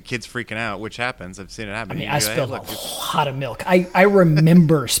 like, and the kid's freaking out, which happens. I've seen it happen. I spilled a lot of milk. I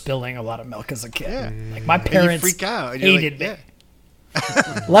remember spilling a lot of milk as a kid. Yeah. Like my parents freak out. hated me.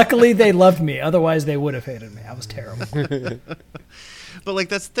 Luckily, they loved me. Otherwise, they would have hated me. I was terrible. But like,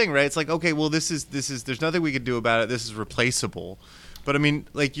 that's the thing, right? It's like, okay, well, this is. There's nothing we can do about it. This is replaceable. But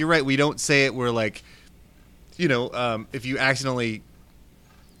like, you're right. We don't say it. We're like, if you accidentally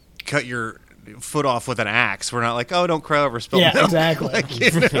cut your foot off with an axe, we're not like, oh, don't cry over spilled milk. Exactly.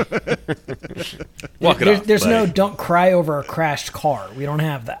 Walk it off. There's no don't cry over a crashed car. We don't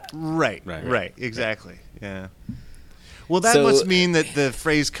have that. Right. Exactly. Yeah. Well, that must mean that the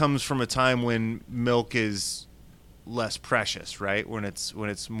phrase comes from a time when milk is less precious, right? When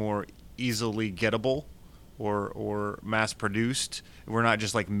it's more easily gettable or mass produced. We're not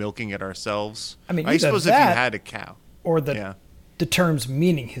just like milking it ourselves. I suppose if you had a cow, or the term's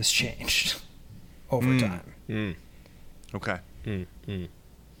meaning has changed over time. Okay.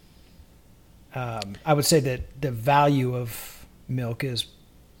 I would say that the value of milk is,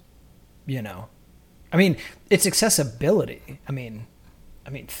 its accessibility.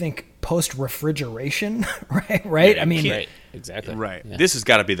 Think post-refrigeration, right? Right. Right. Exactly. Right. Yeah. This has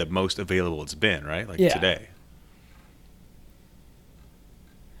got to be the most available it's been, right? Like today.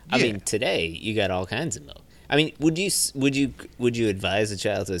 Today you got all kinds of milk. Would you advise a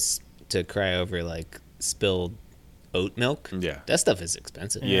child to cry over like spilled oat milk? Yeah, that stuff is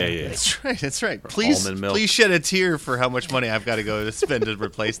expensive. Yeah. That's right. Please shed a tear for how much money I've got to go to spend to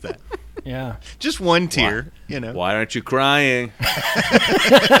replace that. Yeah, just one tear. Why aren't you crying?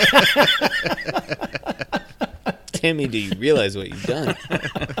 Timmy, do you realize what you've done?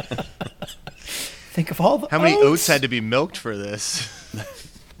 Think of all the how many oats had to be milked for this.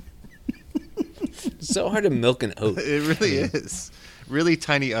 So hard to milk an oat. It really is. Really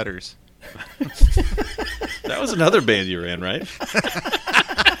tiny udders. That was another band you were in, right?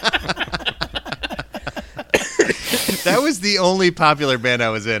 That was the only popular band I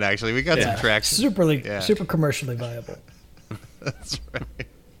was in, actually. We got some traction. Super commercially viable. That's right.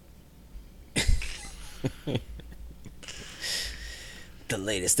 The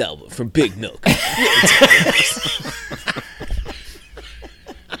latest album from Big Milk.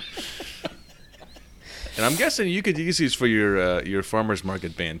 And I'm guessing you could use these for your farmers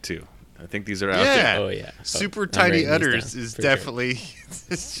market band too. I think these are out there. Oh yeah. Super Tiny Udders is definitely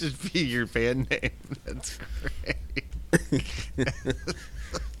this should be your band name. That's great.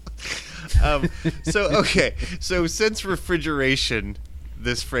 So since refrigeration,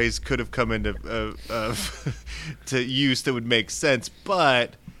 this phrase could have come into to use that would make sense,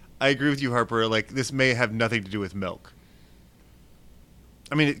 but I agree with you, Harper. Like, this may have nothing to do with milk.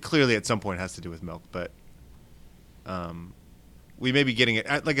 I mean, it clearly at some point has to do with milk, but we may be getting it.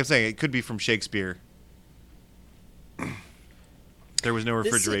 Like I'm saying, it could be from Shakespeare. There was no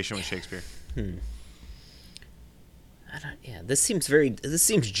refrigeration with Shakespeare. This seems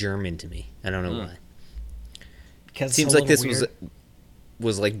German to me. I don't know why. Because it seems like this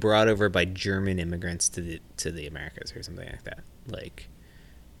was like brought over by German immigrants to the Americas or something like that. Like,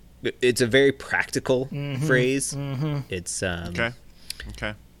 it's a very practical phrase. Mm-hmm. It's okay.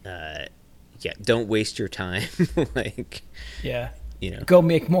 Yeah, don't waste your time. Like, go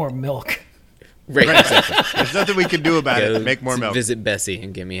make more milk. Right. Exactly. There's nothing we can do about it. Make more milk. Visit Bessie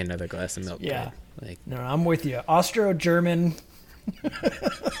and give me another glass of milk. Yeah. Right? Like, no, I'm with you. Austro-German.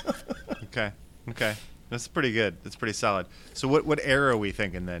 Okay. That's pretty good. That's pretty solid. So what era are we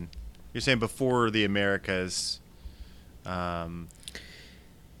thinking then? You're saying before the Americas. Well,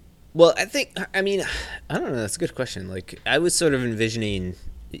 I don't know. That's a good question. Like, I was sort of envisioning,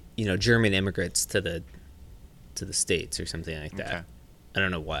 German immigrants to the States or something like that. Okay. I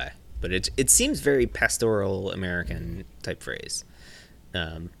don't know why, but it seems very pastoral American type phrase.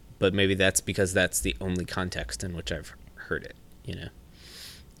 But maybe that's because that's the only context in which I've heard it.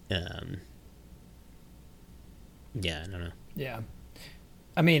 Yeah, I don't know. Yeah.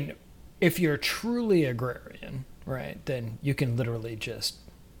 I mean, if you're truly agrarian, right, then you can literally just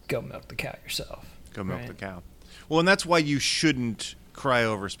go milk the cow yourself. Go milk the cow. Well, and that's why you shouldn't cry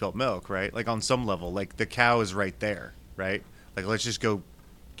over spilt milk, right? Like, on some level, like, the cow is right there, right? Like, let's just go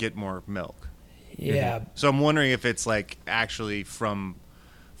get more milk. Yeah. Mm-hmm. So I'm wondering if it's, like, actually from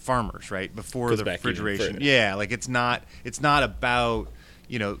farmers, right? Before the refrigeration. Yeah, like, it's not about,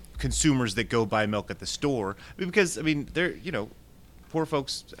 consumers that go buy milk at the store. Because, I mean, they're, poor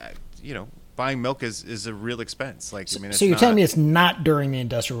folks, buying milk is a real expense. Like, so you're telling me it's not during the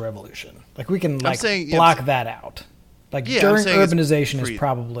Industrial Revolution? Like, we can block that out. Like, during urbanization is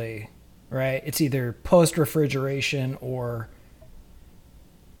probably right. It's either post refrigeration or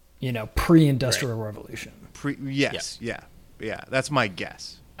pre-industrial revolution. Yeah. That's my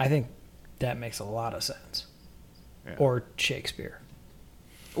guess. I think that makes a lot of sense. Yeah. Or Shakespeare.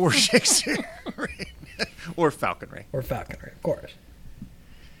 Or falconry. Of course.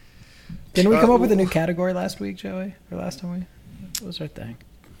 Didn't we come up with a new category last week, Joey? Or last time what was our thing?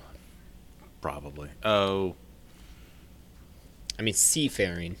 Probably. Oh. I mean,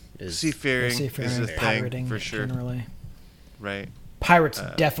 seafaring is a thing, pirating for sure. Generally. Right. Pirates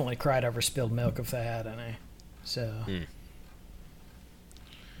definitely cried over spilled milk if they had any. So.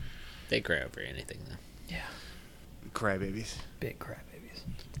 They cry over anything, though. Yeah. Crybabies. Big crybabies.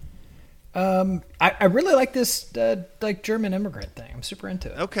 I really like this German immigrant thing. I'm super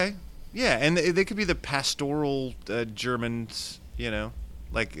into it. Okay. Yeah, and they could be the pastoral Germans,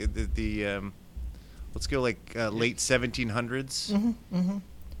 like the let's go like late 1700s. Mm-hmm.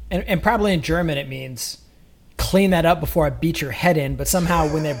 And probably in German it means clean that up before I beat your head in, but somehow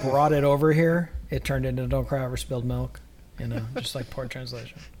when they brought it over here, it turned into don't cry over spilled milk, just like poor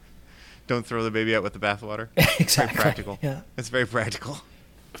translation. Don't throw the baby out with the bathwater. Exactly. Very practical. Yeah. It's very practical.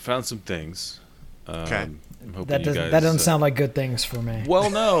 I found some things. Okay. I'm hoping that that doesn't sound like good things for me. Well,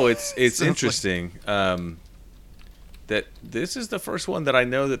 no, it's interesting. That this is the first one that I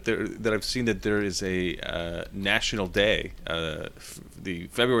know that I've seen that there is a national day. The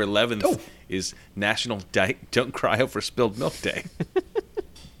February 11th is National Don't Cry Over Spilled Milk Day.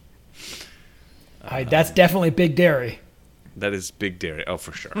 That's definitely big dairy. That is big dairy. Oh,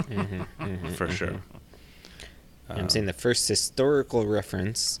 for sure. For sure. I'm saying the first historical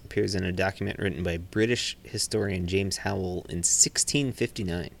reference appears in a document written by British historian James Howell in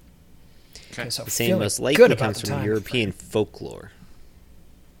 1659. Okay, so the saying most likely comes from European folklore.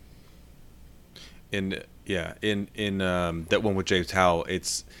 In that one with James Howell,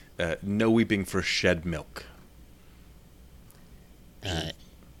 it's No weeping for shed milk. Very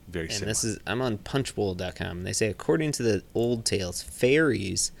and similar. this is I'm on punchbowl.com. They say according to the old tales,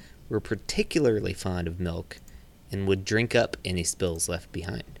 fairies were particularly fond of milk and would drink up any spills left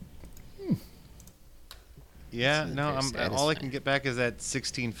behind. Yeah, That's no, very all I satisfying. can get back is that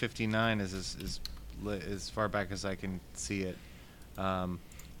 1659 is as far back as I can see it.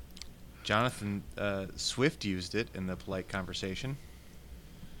 Jonathan Swift used it in the Polite Conversation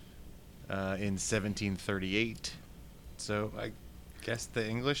in 1738. So I guess the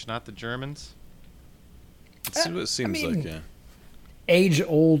English, not the Germans. It seems like, yeah.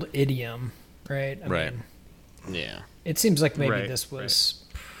 Age-old idiom, right? I Right. mean, Yeah. it seems like maybe Right, this was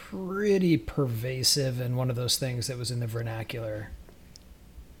pretty pervasive and one of those things that was in the vernacular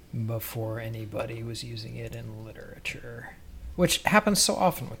before anybody was using it in literature, which happens so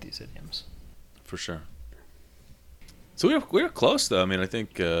often with these idioms. For sure. So we were close, though. I mean, I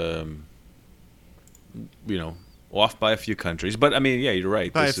think, off by a few countries. But, I mean, yeah, you're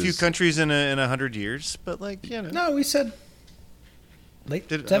right. By a This few is- countries in 100 years, but No, we said late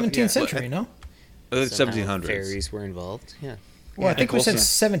Did- 17th yeah. century, no? Somehow 1700s. Fairies were involved. Yeah. Well, I think we said also-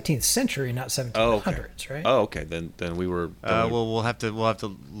 17th century, not 1700s, right? Oh, okay. Then we were. well, we'll have to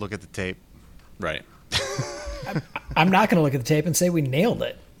look at the tape. Right. I'm not going to look at the tape and say we nailed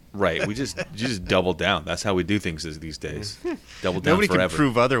it. Right. You just double down. That's how we do things these days. Double down Nobody forever. can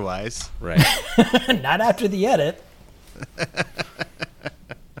prove otherwise. Right. Not after the edit.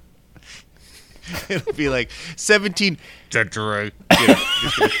 It'll be like 17 century.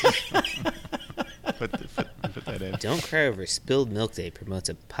 Put that in. Don't Cry Over Spilled Milk Day promotes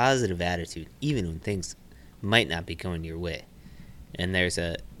a positive attitude even when things might not be going your way. And this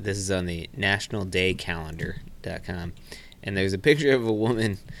is on the nationaldaycalendar.com. And there's a picture of a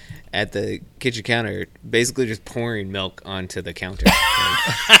woman at the kitchen counter basically just pouring milk onto the counter.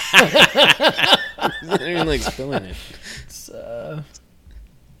 Not even like spilling it. It's,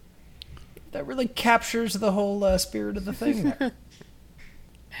 that really captures the whole spirit of the thing there.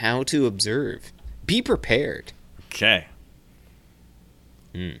 How to observe. Be prepared. Okay.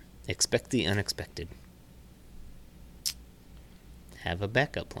 Expect the unexpected. Have a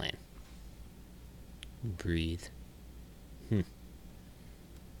backup plan. Breathe.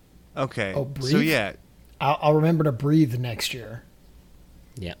 Okay. Oh, breathe? So yeah. I'll remember to breathe next year.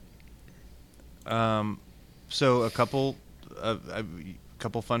 Yeah. So a couple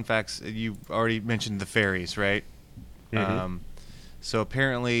fun facts. You already mentioned the fairies, right? Mm-hmm. So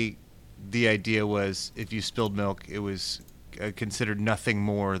apparently, the idea was if you spilled milk, it was considered nothing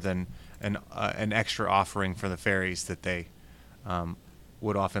more than an extra offering for the fairies that they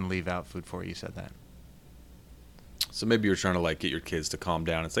would often leave out food for. You said that. So maybe you're trying to get your kids to calm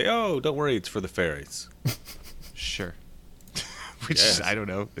down and say, "Oh, don't worry, it's for the fairies." Sure. Which is, I don't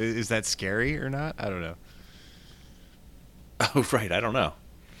know. Is that scary or not? I don't know. Oh, right. I don't know.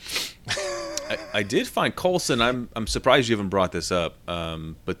 I did find Colson. I'm surprised you haven't brought this up.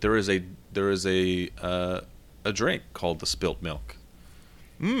 But there is a drink called the spilt milk.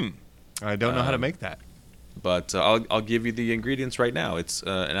 I don't know how to make that. But I'll give you the ingredients right now. It's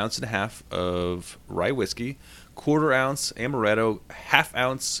 1.5 ounces of rye whiskey, 1/4 ounce amaretto, 1/2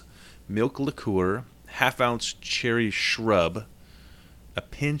 ounce milk liqueur, 1/2 ounce cherry shrub, a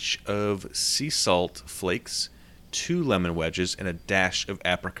pinch of sea salt flakes, 2 lemon wedges, and a dash of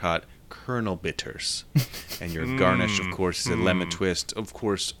apricot kernel bitters. And your garnish, of course, is a lemon twist, of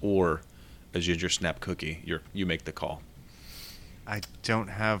course, or a ginger snap cookie. You make the call. I don't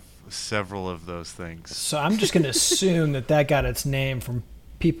have several of those things. So I'm just going to assume that got its name from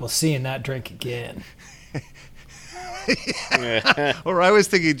people seeing that drink again. Or I was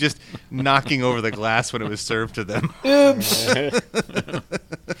thinking just knocking over the glass when it was served to them. Oops.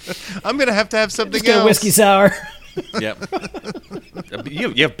 I'm gonna have to have something Just get else. a whiskey sour. Yep.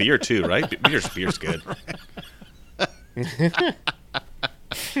 You have beer too, right? Beer's good.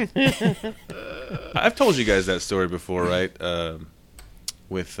 I've told you guys that story before, right?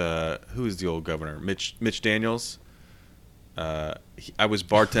 With who's the old governor, Mitch Daniels. I was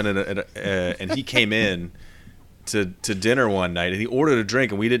bartending and he came in to dinner one night and he ordered a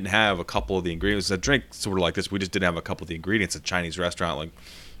drink and we didn't have a couple of the ingredients. A drink sort of like this, we just didn't have a couple of the ingredients. A Chinese restaurant,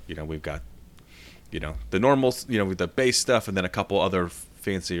 we've got, the normal, with the base stuff and then a couple other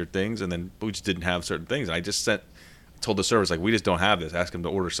fancier things, and then we just didn't have certain things. And I just told the servers, we just don't have this. Ask him to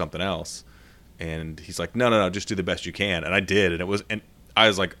order something else. And he's like, no, just do the best you can. And I did, and I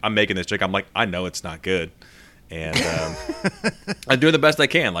was like, I'm making this drink. I'm like, I know it's not good, and I'm doing the best I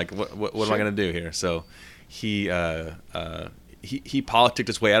can. What am I gonna do here? So he politicked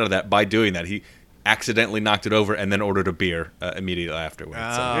his way out of that by doing that. He accidentally knocked it over and then ordered a beer immediately afterwards.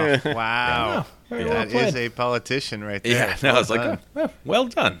 Oh, wow. Very Yeah. well That played. is a politician right there. Yeah, no, I was like, well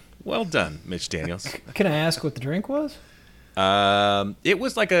done, Mitch Daniels. Can I ask what the drink was? It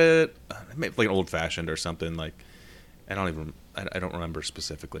was like an old fashioned or something. Like I don't remember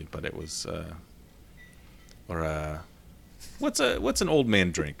specifically, but it was what's an old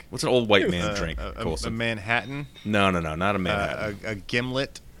man drink? What's an old white man drink? A Colson? Manhattan, No, not a Manhattan. a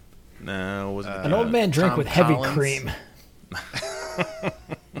gimlet. No, it wasn't. An old man drink Tom with heavy Collins. cream.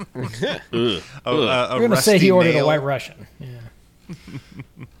 Ugh. We're gonna say he ordered a White Russian. Yeah.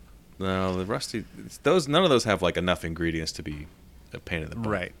 No, the rusty. None of those have like enough ingredients to be a pain in the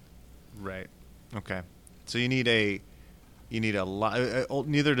butt. Right. Okay. So you need a lot.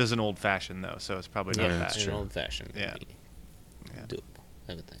 Neither does an old fashioned though, so it's probably not Yeah, that. that's An true. old fashioned. Yeah. Doable,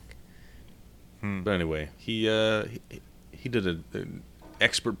 I would think. But anyway, he did an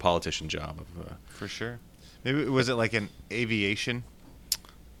expert politician job of For sure. Maybe was it like an aviation?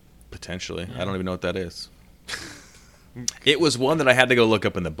 potentially. I don't even know what that is. It was one that I had to go look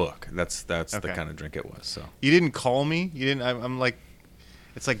up in the book. That's the Okay. kind of drink it was. So You didn't call me. You didn't. I'm like,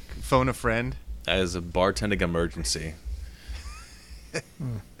 it's like phone a friend. as a bartending emergency,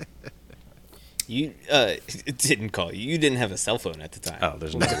 You didn't call you. You didn't have a cell phone at the time. Oh,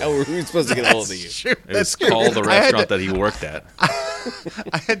 there's no way. How were we supposed to get a hold of you? Sure. it was called the restaurant that he worked at.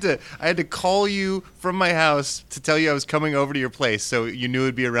 I had to call you from my house to tell you I was coming over to your place, so you knew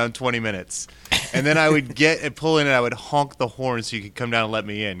it'd be around 20 minutes. And then I would pull in and I would honk the horn so you could come down and let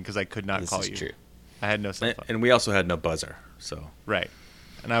me in because I could not This call is you. true. I had no cell phone. And we also had no buzzer. So Right.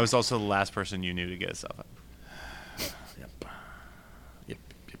 And I was also the last person you knew to get a cell phone. Yep.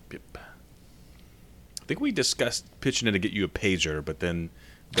 I think we discussed pitching in to get you a pager, but then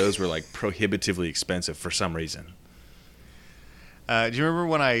those were like prohibitively expensive for some reason. Do you remember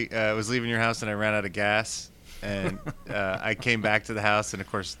when I was leaving your house and I ran out of gas? And I came back to the house, and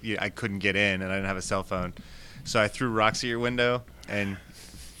of course, I couldn't get in, and I didn't have a cell phone. So I threw rocks at your window, and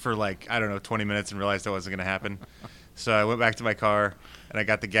for 20 minutes, and realized that wasn't going to happen. So I went back to my car, and I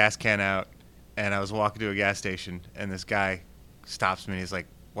got the gas can out, and I was walking to a gas station, and this guy stops me, and he's like,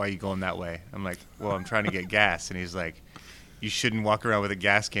 "Why are you going that way?" I'm like, "Well, I'm trying to get gas." And he's like, "You shouldn't walk around with a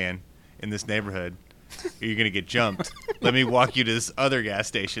gas can in this neighborhood. You're going to get jumped. Let me walk you to this other gas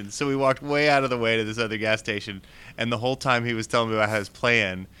station." So we walked way out of the way to this other gas station. And the whole time he was telling me about his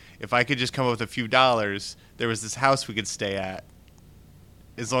plan, if I could just come up with a few dollars, there was this house we could stay at.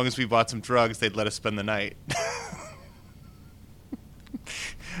 As long as we bought some drugs, they'd let us spend the night.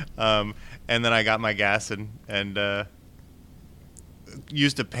 And then I got my gas and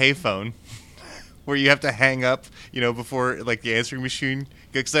used a payphone where you have to hang up, before the answering machine,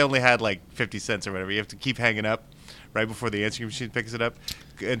 because I only had 50 cents or whatever. You have to keep hanging up right before the answering machine picks it up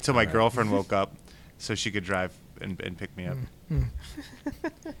until my girlfriend woke up so she could drive and pick me up.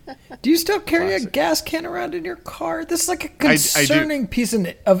 Do you still carry a gas can around in your car? This is like a concerning piece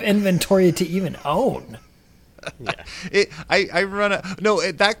of inventory to even own. Yeah. I run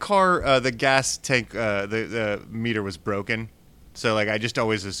that car, the gas tank, the meter was broken. So I just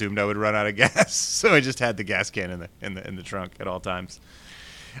always assumed I would run out of gas, so I just had the gas can in the trunk at all times.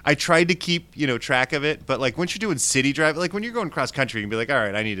 I tried to keep track of it, but once you're doing city driving, when you're going cross country, you can be like, all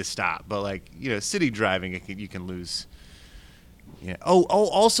right, I need to stop. But city driving, you can lose. Yeah.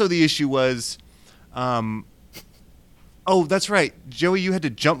 Also the issue was, that's right, Joey, you had to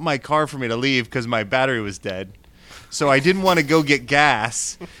jump my car for me to leave because my battery was dead. So I didn't want to go get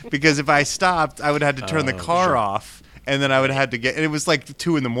gas because if I stopped, I would have had to turn the car off. And then I would have had to get, and it was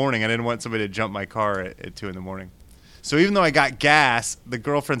 2 a.m. I didn't want somebody to jump my car at 2 a.m. So even though I got gas, the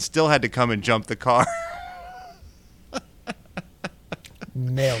girlfriend still had to come and jump the car.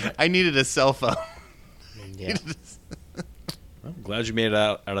 Nailed it. I needed a cell phone. Yeah. I'm glad you made it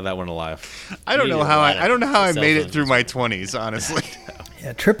out of that one alive. I don't You know need a how lot I don't know how I of cell made it phones through as my well. 20s, honestly.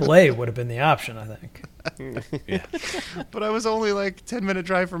 Yeah, AAA would have been the option, I think. Yeah. But I was only 10-minute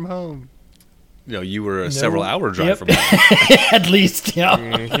drive from home. You were a several hour drive Yep. from home. At least, yeah.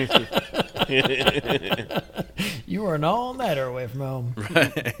 You were an all-nighter away from home.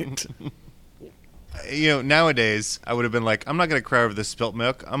 Right. Nowadays, I would have been like, I'm not going to cry over this spilt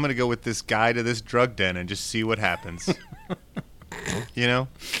milk. I'm going to go with this guy to this drug den and just see what happens.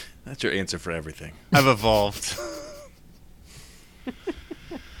 That's your answer for everything. I've evolved.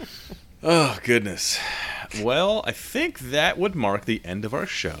 Oh, goodness. Well, I think that would mark the end of our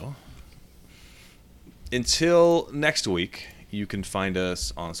show. Until next week, you can find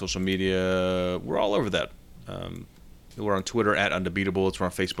us on social media. We're all over that. We're on Twitter at Undebeatables. We're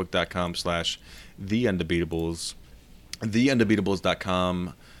on Facebook.com/TheUndebeatables.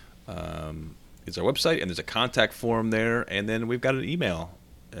 TheUndebeatables.com. is our website, and there's a contact form there, and then we've got an email.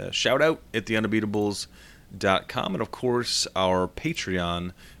 Shout out at theundebeatables.com, and of course our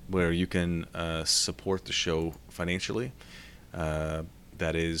Patreon, where you can support the show financially.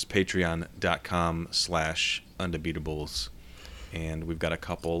 That is patreon.com/undebeatables. And we've got a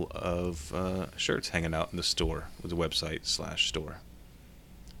couple of shirts hanging out in the store with the website/store.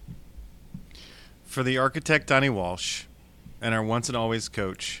 For the architect, Donnie Walsh, and our once and always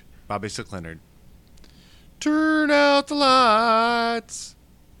coach, Bobby Sick-Leonard. Turn out the lights.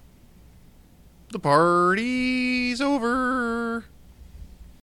 The party's over.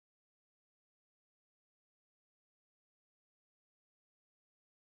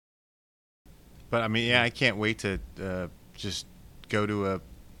 But, I mean, yeah, I can't wait to just go to a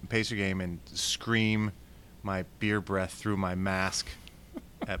Pacer game and scream my beer breath through my mask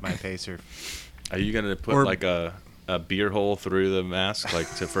at my Pacer. Are you going to put like a beer hole through the mask, like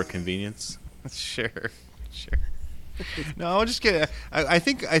for convenience? Sure. No, I'll just get. I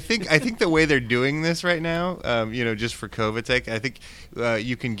think the way they're doing this right now, just for COVID's sake, I think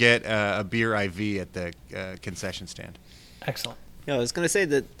you can get a beer IV at the concession stand. Excellent. I was going to say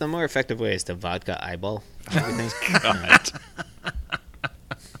that the more effective way is to vodka eyeball everything. God.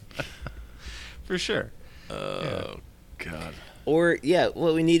 For sure. Oh, God. Or,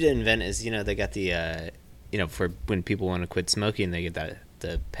 what we need to invent is, they got the, for when people want to quit smoking, they get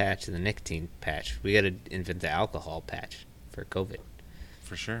the patch, the nicotine patch. We got to invent the alcohol patch for COVID.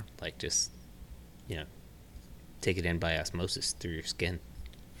 For sure. Like, just, take it in by osmosis through your skin.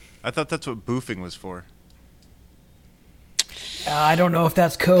 I thought that's what boofing was for. I don't know if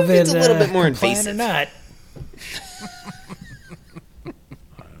that's COVID. It's a little bit more compliant invasive or not.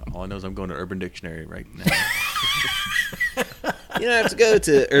 All I know is I'm going to Urban Dictionary right now. You don't have to go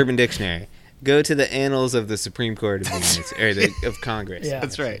to Urban Dictionary. Go to the Annals of the Supreme Court of the United States, of Congress. Yeah,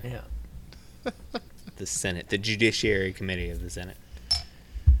 that's right. Yeah. The Senate, the Judiciary Committee of the Senate.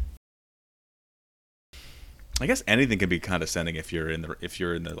 I guess anything can be condescending if you're in the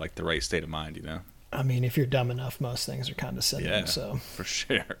the right state of mind, I mean, if you're dumb enough, most things are condescending. Yeah, so for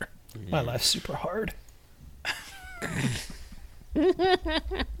sure. My life's super hard.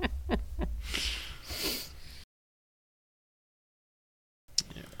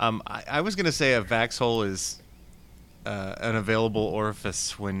 I was going to say a vax hole is an available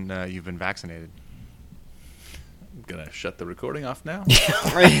orifice when you've been vaccinated. I'm going to shut the recording off now.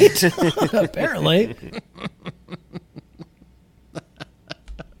 Right. Apparently.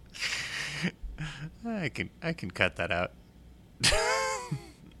 I can cut that out.